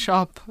me in the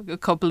shop a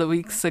couple of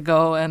weeks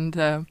ago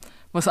and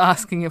was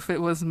asking if it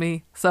was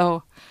me.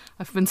 So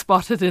I've been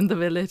spotted in the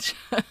village.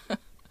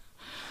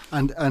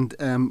 And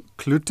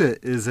Klute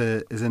is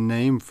a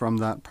name from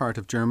that part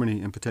of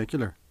Germany in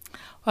particular.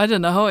 I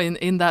don't know.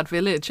 In that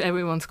village,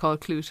 everyone's called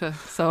Klute.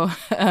 So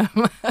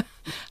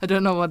I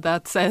don't know what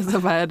that says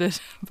about it.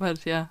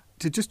 But yeah.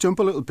 To just jump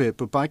a little bit,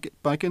 but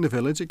back in the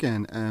village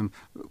again,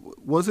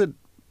 was it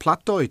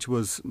Plattdeutsch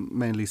was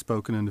mainly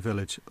spoken in the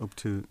village up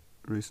to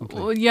recently?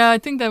 Well, yeah, I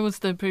think that was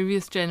the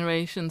previous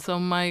generation. So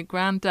my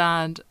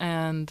granddad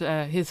and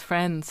his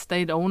friends,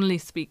 they'd only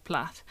speak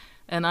Platt.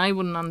 And I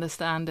wouldn't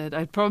understand it.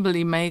 I'd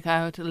probably make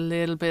out a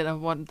little bit of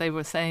what they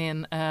were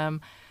saying.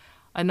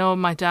 I know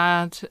my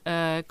dad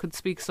could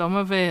speak some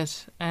of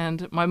it,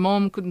 and my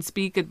mom couldn't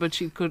speak it, but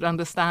she could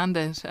understand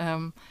it.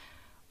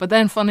 But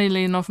then,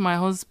 funnily enough, my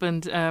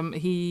husband,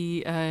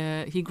 he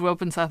grew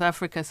up in South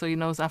Africa, so he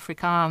knows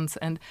Afrikaans,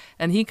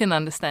 and he can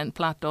understand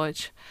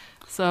Plattdeutsch.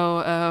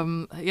 So,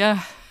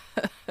 yeah,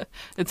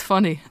 it's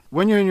funny.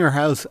 When you're in your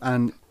house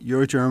and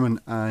you're German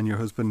and your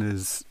husband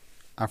is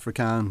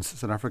Afrikaans,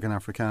 South African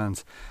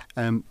Afrikaans,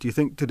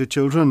 do the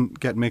children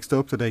get mixed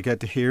up? Do they get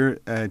to hear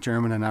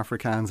German and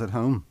Afrikaans at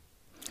home?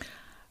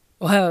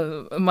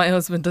 Well, my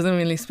husband doesn't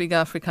really speak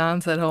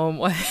Afrikaans at home.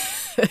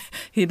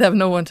 He'd have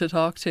no one to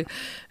talk to.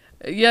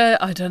 Yeah,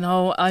 I don't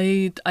know.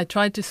 I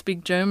tried to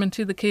speak German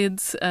to the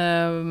kids,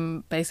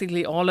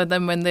 basically all of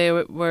them when they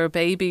were a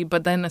baby.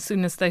 But then as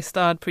soon as they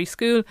start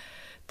preschool,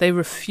 they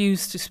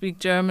refuse to speak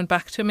German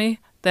back to me.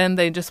 Then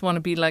they just want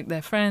to be like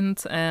their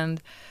friends.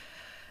 And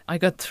I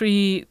got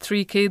three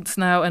kids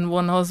now and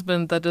one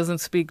husband that doesn't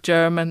speak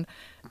German,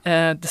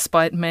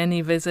 despite many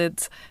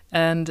visits.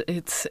 And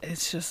it's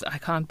just, I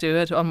can't do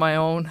it on my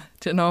own,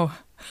 you know.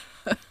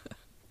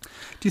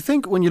 Do you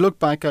think when you look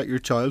back at your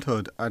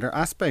childhood, are there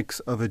aspects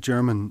of a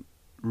German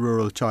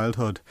rural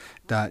childhood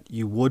that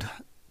you would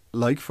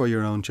like for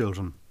your own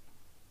children?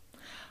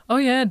 Oh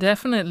yeah,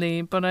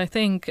 definitely. But I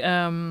think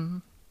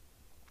there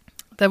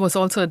was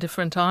also a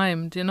different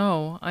time, you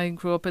know. I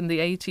grew up in the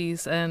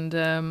 80s and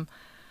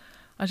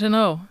I don't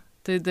know,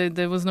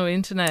 there was no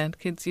internet.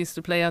 Kids used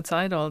to play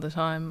outside all the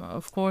time.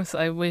 Of course,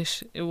 I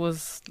wish it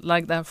was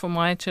like that for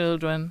my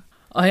children.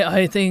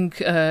 I think,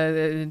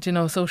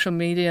 social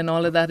media and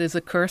all of that is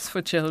a curse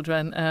for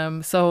children.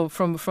 So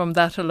from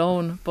that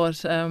alone,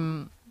 but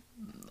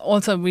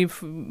also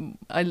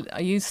I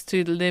used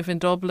to live in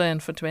Dublin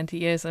for 20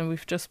 years, and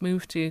we've just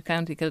moved to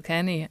County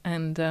Kilkenny,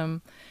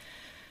 and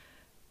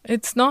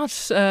it's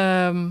not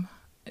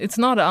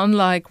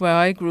unlike where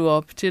I grew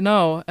up. You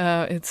know,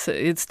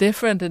 it's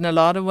different in a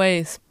lot of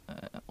ways.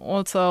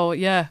 Also,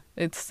 yeah,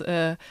 it's.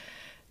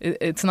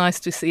 it's nice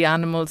to see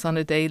animals on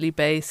a daily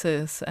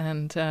basis,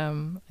 and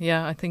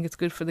I think it's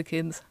good for the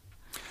kids.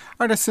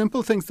 Are there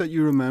simple things that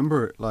you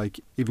remember, like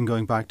even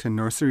going back to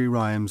nursery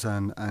rhymes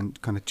and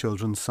kind of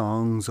children's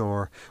songs,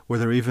 or were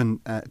there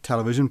even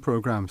television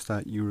programs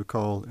that you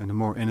recall in a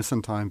more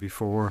innocent time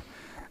before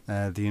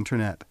the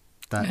internet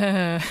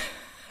that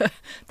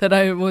that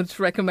I would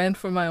recommend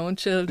for my own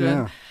children?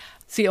 Yeah.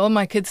 See, all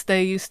my kids,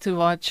 they used to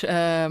watch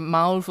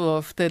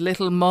Maulwurf, the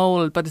little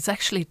mole, but it's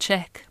actually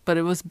Czech, but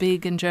it was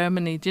big in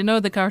Germany. Do you know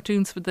the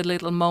cartoons with the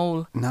little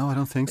mole? No, I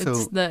don't think so.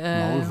 It's the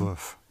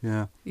Maulwurf,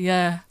 yeah.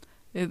 Yeah.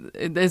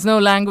 There's no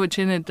language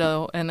in it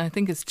though, and I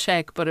think it's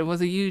Czech, but it was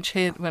a huge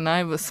hit when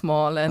I was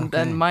small,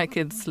 and my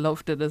kids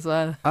loved it as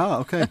well. Ah,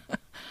 okay.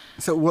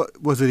 So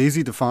what was it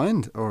easy to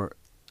find, or?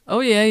 Oh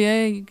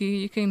yeah,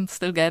 you can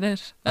still get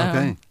it.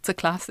 Okay. It's a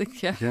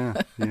classic, yeah.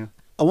 Yeah.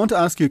 I want to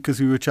ask you, because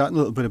we were chatting a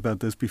little bit about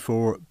this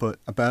before, but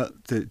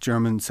about the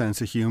German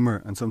sense of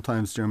humour, and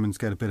sometimes Germans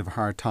get a bit of a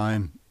hard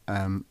time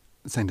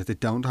saying that they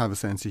don't have a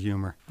sense of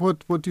humour.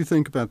 What do you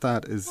think about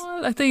that?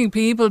 Well, I think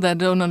people that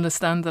don't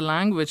understand the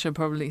language are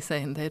probably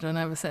saying they don't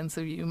have a sense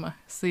of humour.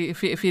 See,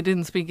 if you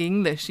didn't speak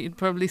English, you'd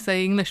probably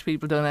say English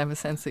people don't have a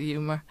sense of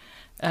humour.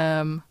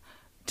 Do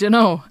you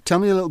know? Tell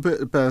me a little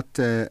bit about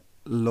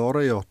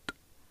Loriot.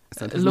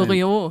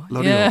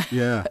 Loriot,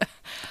 yeah.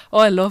 Oh,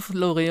 I love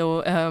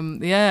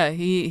Loriot.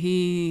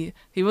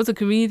 He was a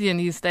comedian.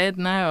 He's dead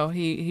now.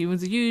 He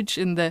was huge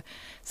in the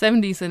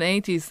 70s and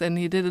 80s, and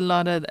he did a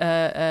lot of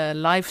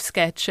live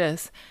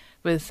sketches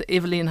with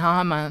Evelyn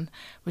Hamann,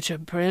 which are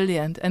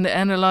brilliant, and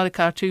a lot of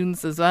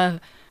cartoons as well.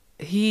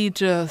 He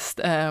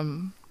just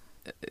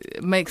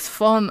makes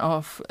fun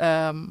of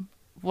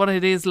what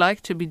it is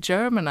like to be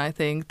German. I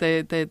think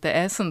the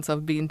essence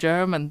of being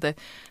German, the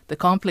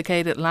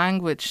complicated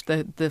language,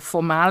 the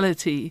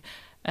formality,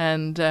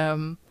 and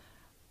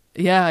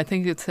I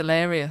think it's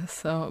hilarious.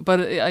 So,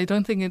 but I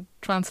don't think it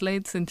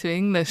translates into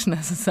English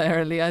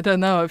necessarily. I don't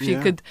know if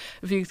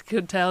you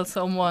could tell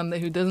someone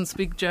who doesn't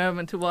speak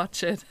German to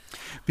watch it,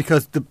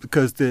 because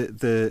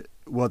the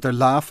what they're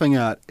laughing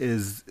at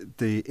is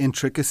the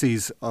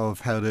intricacies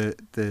of how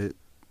the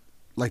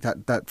like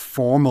that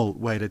formal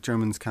way that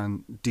Germans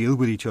can deal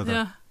with each other.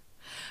 Yeah.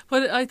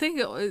 But I think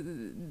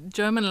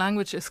German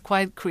language is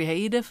quite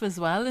creative as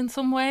well in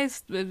some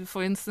ways.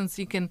 For instance,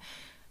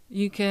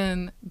 you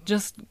can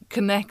just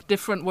connect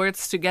different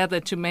words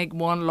together to make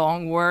one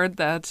long word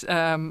that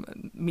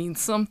means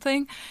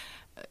something.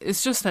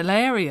 It's just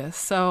hilarious.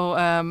 So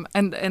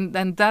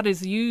and that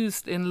is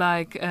used in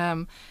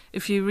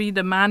if you read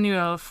a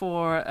manual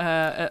for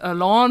a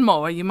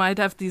lawnmower, you might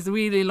have these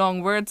really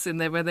long words in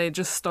there where they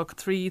just stuck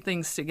three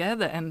things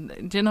together, and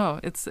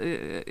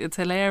it's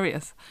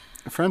hilarious.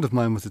 A friend of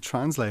mine was a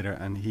translator,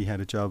 and he had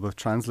a job of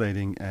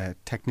translating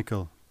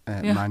technical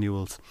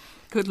manuals.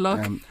 Good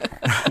luck.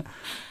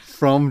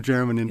 From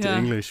German into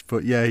English.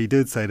 But he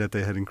did say that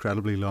they had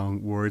incredibly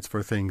long words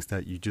for things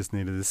that you just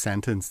needed a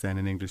sentence then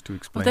in English to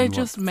explain. But they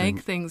just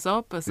make things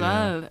up as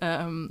well.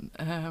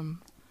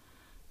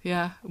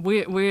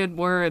 Weird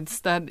words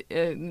that,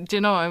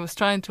 I was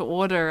trying to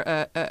order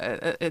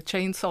a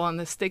chainsaw and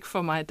a stick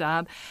for my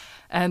dad.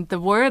 And the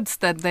words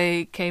that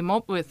they came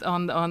up with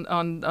on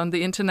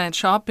the internet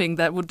shopping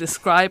that would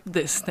describe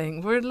this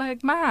thing were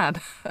like mad.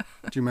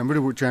 Do you remember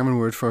the German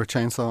word for a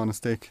chainsaw and a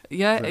stick?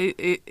 Yeah,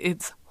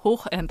 it's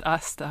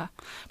Hochentaster.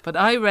 But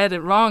I read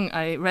it wrong.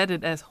 I read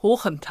it as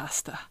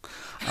Hochentaster,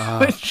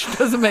 which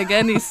doesn't make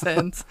any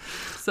sense.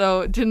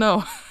 So,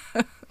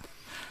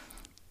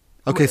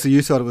 Okay, so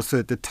you thought it was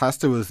the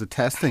taster was the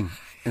testing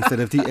instead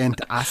of the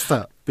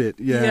Entaster bit.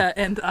 Yeah,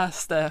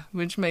 Entaster,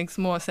 which makes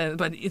more sense.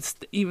 But it's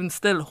even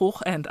still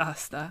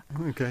Hochentaster.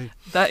 Okay.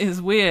 That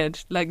is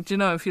weird.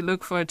 If you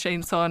look for a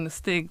chainsaw and a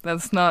stick,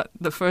 that's not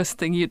the first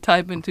thing you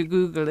type into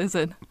Google, is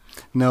it?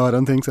 No, I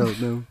don't think so,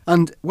 no.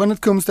 And when it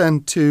comes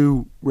then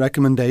to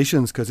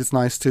recommendations, because it's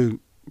nice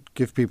to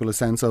give people a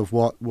sense of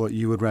what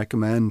you would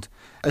recommend.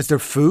 Is there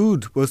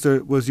food? Was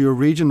your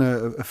region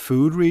a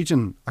food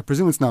region? I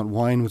presume it's not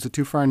wine. Was it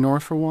too far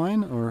north for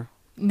wine, or?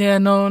 Yeah,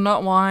 no,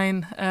 not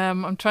wine.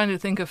 I'm trying to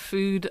think of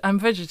food. I'm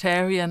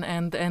vegetarian,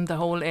 and the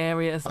whole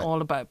area is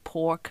all about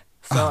pork.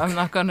 So I'm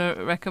not going to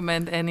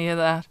recommend any of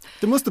that.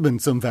 There must have been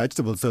some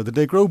vegetables, though. Did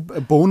they grow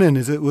bonin?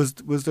 Was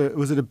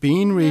it a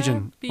bean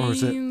region? Yeah,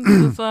 beans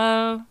as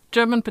well.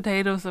 German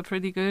potatoes are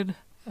pretty good.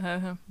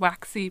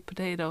 Waxy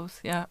potatoes,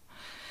 yeah.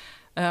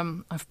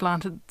 I've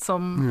planted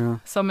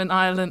some in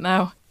Ireland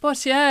now.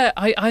 But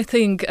I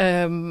think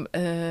in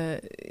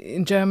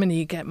Germany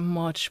you get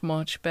much,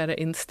 much better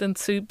instant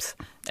soups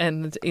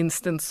and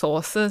instant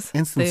sauces.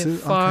 They're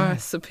far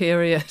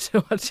superior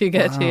to what you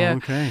get here.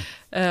 Okay.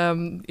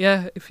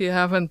 If you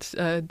haven't,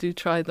 do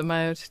try them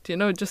out.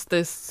 Just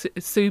the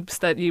soups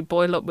that you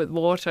boil up with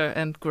water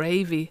and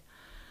gravy.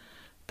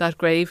 That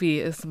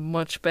gravy is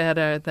much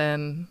better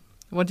than...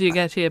 What do you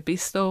get here?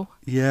 Bisto?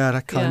 Yeah,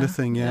 that kind of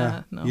thing,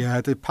 no.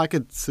 The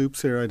packet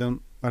soups here, I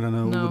don't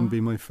know, it wouldn't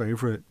be my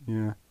favourite,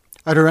 yeah.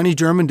 Are there any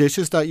German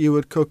dishes that you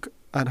would cook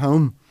at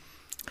home?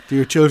 Do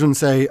your children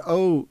say,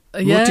 "Oh,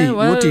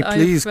 Mutti,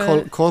 please,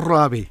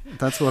 kohlrabi"?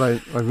 That's what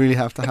I really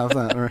have to have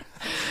that. Or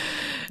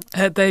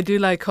they do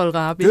like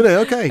kohlrabi. Do they?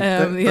 Okay.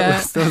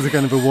 That was a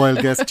kind of a wild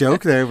guess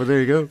joke there, but there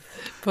you go.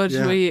 But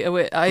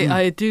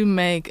I do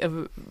make,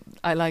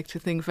 I like to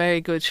think,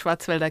 very good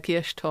Schwarzwälder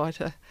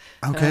Kirschtorte.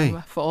 Okay.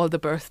 For all the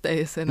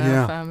birthdays in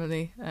our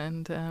family,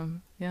 and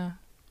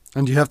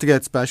And do you have to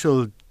get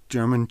special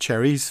German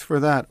cherries for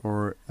that,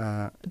 or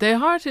they're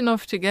hard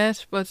enough to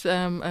get, but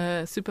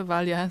Super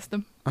Value has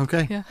them.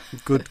 Okay. Yeah.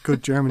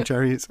 Good German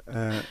cherries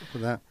for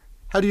that.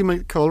 How do you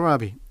make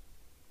kohlrabi?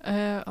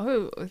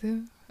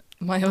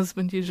 My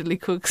husband usually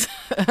cooks.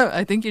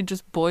 I think you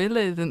just boil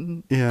it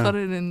and cut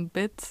it in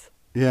bits.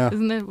 Yeah.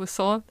 Isn't it, with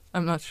salt?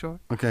 I'm not sure.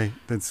 Okay,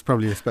 that's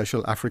probably a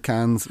special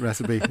Afrikaans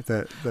recipe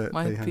that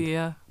might be.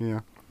 Yeah.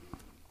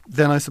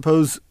 Then I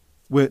suppose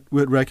with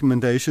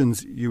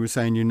recommendations, you were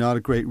saying you're not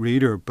a great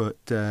reader, but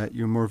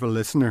you're more of a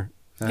listener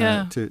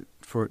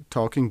for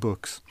talking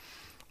books.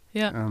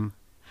 Yeah.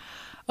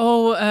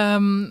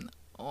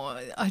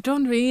 I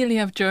don't really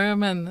have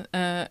German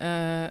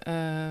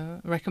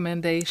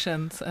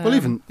recommendations. Well,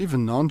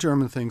 even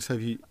non-German things,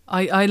 have you?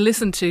 I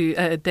listen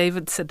to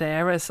David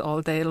Sedaris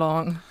all day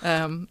long.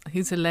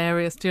 He's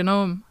hilarious. Do you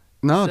know him?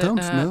 No, I don't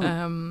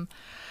know.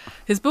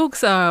 His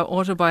books are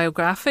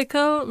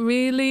autobiographical,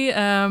 really,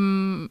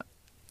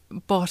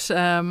 but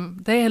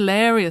they're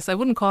hilarious. I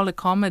wouldn't call it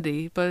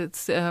comedy,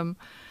 but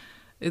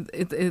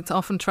it's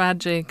often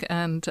tragic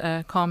and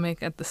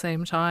comic at the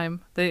same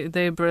time.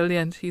 They're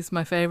brilliant. He's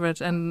my favourite.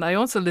 And I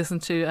also listen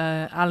to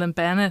Alan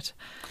Bennett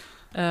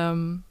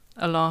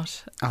a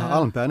lot.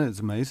 Alan Bennett is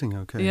amazing,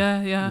 okay.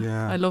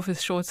 Yeah. I love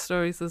his short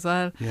stories as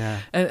well. Yeah.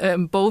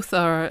 Both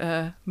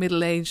are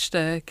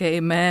middle-aged gay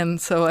men,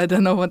 so I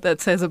don't know what that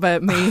says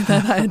about me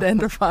that I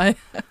identify.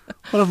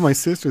 One of my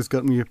sisters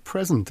got me a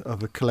present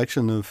of a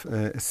collection of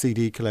a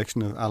CD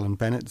collection of Alan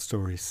Bennett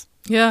stories.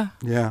 Yeah.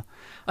 Yeah.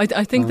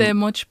 I think they're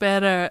much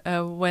better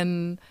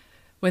when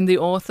the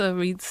author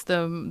reads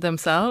them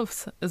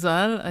themselves as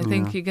well. I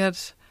think you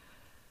get...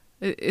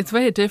 It's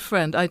very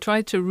different. I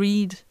tried to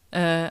read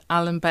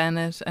Alan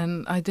Bennett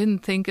and I didn't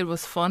think it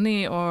was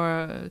funny,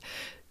 or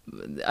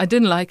I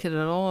didn't like it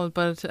at all.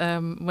 But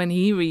when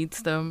he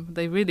reads them,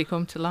 they really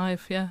come to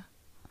life, yeah.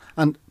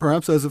 And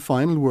perhaps as a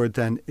final word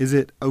then, is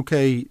it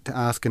okay to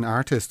ask an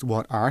artist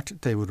what art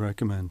they would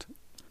recommend?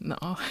 No,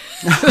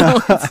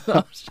 no, it's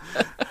not.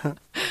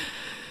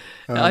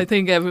 I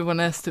think everyone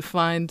has to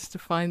find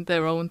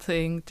their own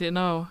thing. Do you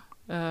know?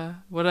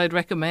 What I'd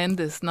recommend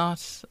is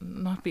not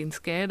being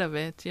scared of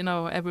it. You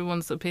know,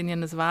 everyone's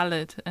opinion is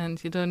valid,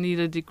 and you don't need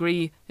a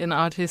degree in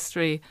art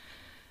history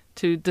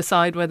to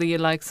decide whether you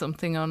like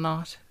something or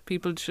not.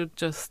 People should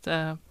just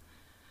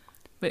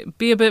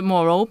be a bit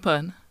more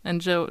open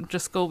and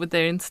just go with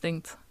their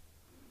instincts.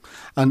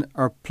 And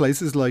are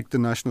places like the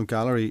National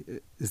Gallery,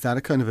 is that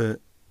a kind of a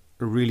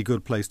really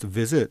good place to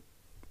visit?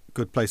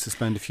 Good place to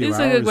spend a few hours?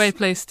 It's a great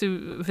place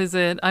to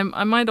visit.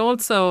 I might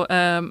also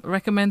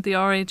recommend the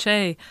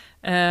RHA,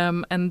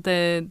 and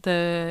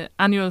the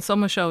annual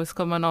summer show is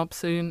coming up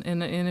soon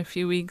in a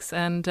few weeks,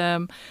 and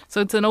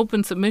so it's an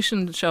open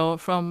submission show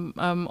from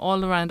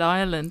all around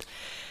Ireland.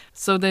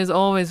 So there's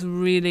always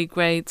really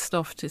great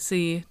stuff to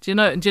see. Do you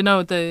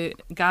know the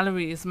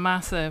gallery is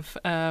massive?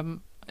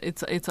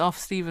 It's off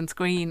Stephen's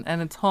Green,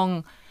 and it's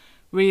hung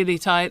really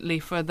tightly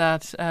for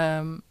that.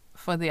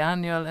 For the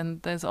annual, and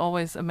there's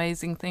always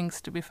amazing things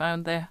to be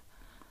found there.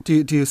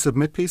 Do you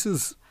submit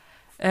pieces?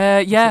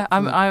 Yeah,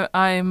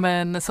 I'm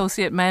an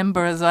associate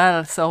member as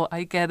well, so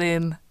I get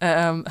in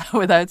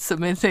without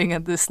submitting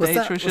at this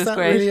stage, which is great. Was that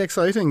really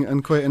exciting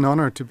and quite an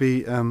honour to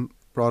be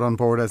brought on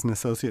board as an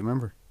associate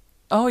member?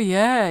 Oh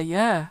yeah,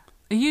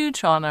 a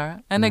huge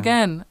honour. And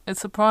again, a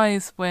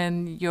surprise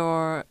when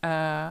you're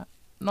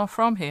not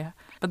from here.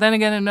 But then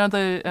again,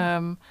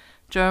 another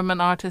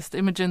German artist,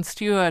 Imogen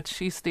Stewart,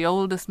 she's the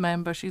oldest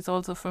member. She's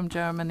also from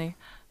Germany.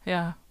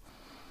 Yeah.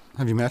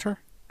 Have you met her?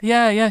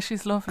 Yeah,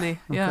 she's lovely.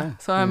 Okay. Yeah,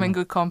 so I'm in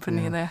good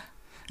company there.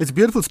 It's a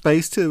beautiful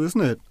space too,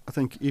 isn't it? I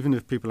think even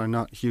if people are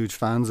not huge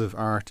fans of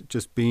art,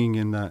 just being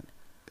in that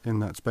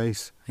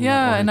space.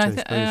 And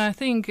I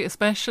think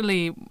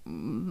especially,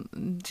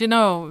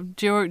 during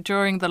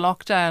the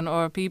lockdown,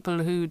 or people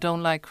who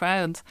don't like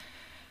crowds,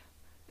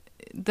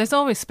 there's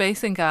always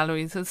space in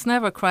galleries. It's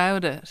never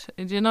crowded.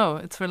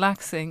 It's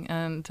relaxing,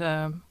 and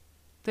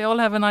they all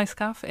have a nice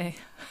cafe.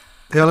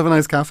 They all have a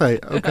nice cafe.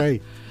 Okay.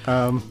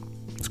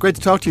 It's great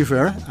to talk to you,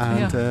 Vera,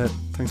 and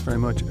thanks very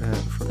much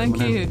for Thank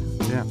coming you. in.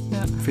 Yeah.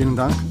 Vielen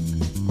Dank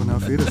und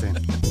auf Wiedersehen.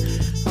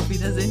 Auf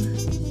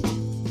Wiedersehen.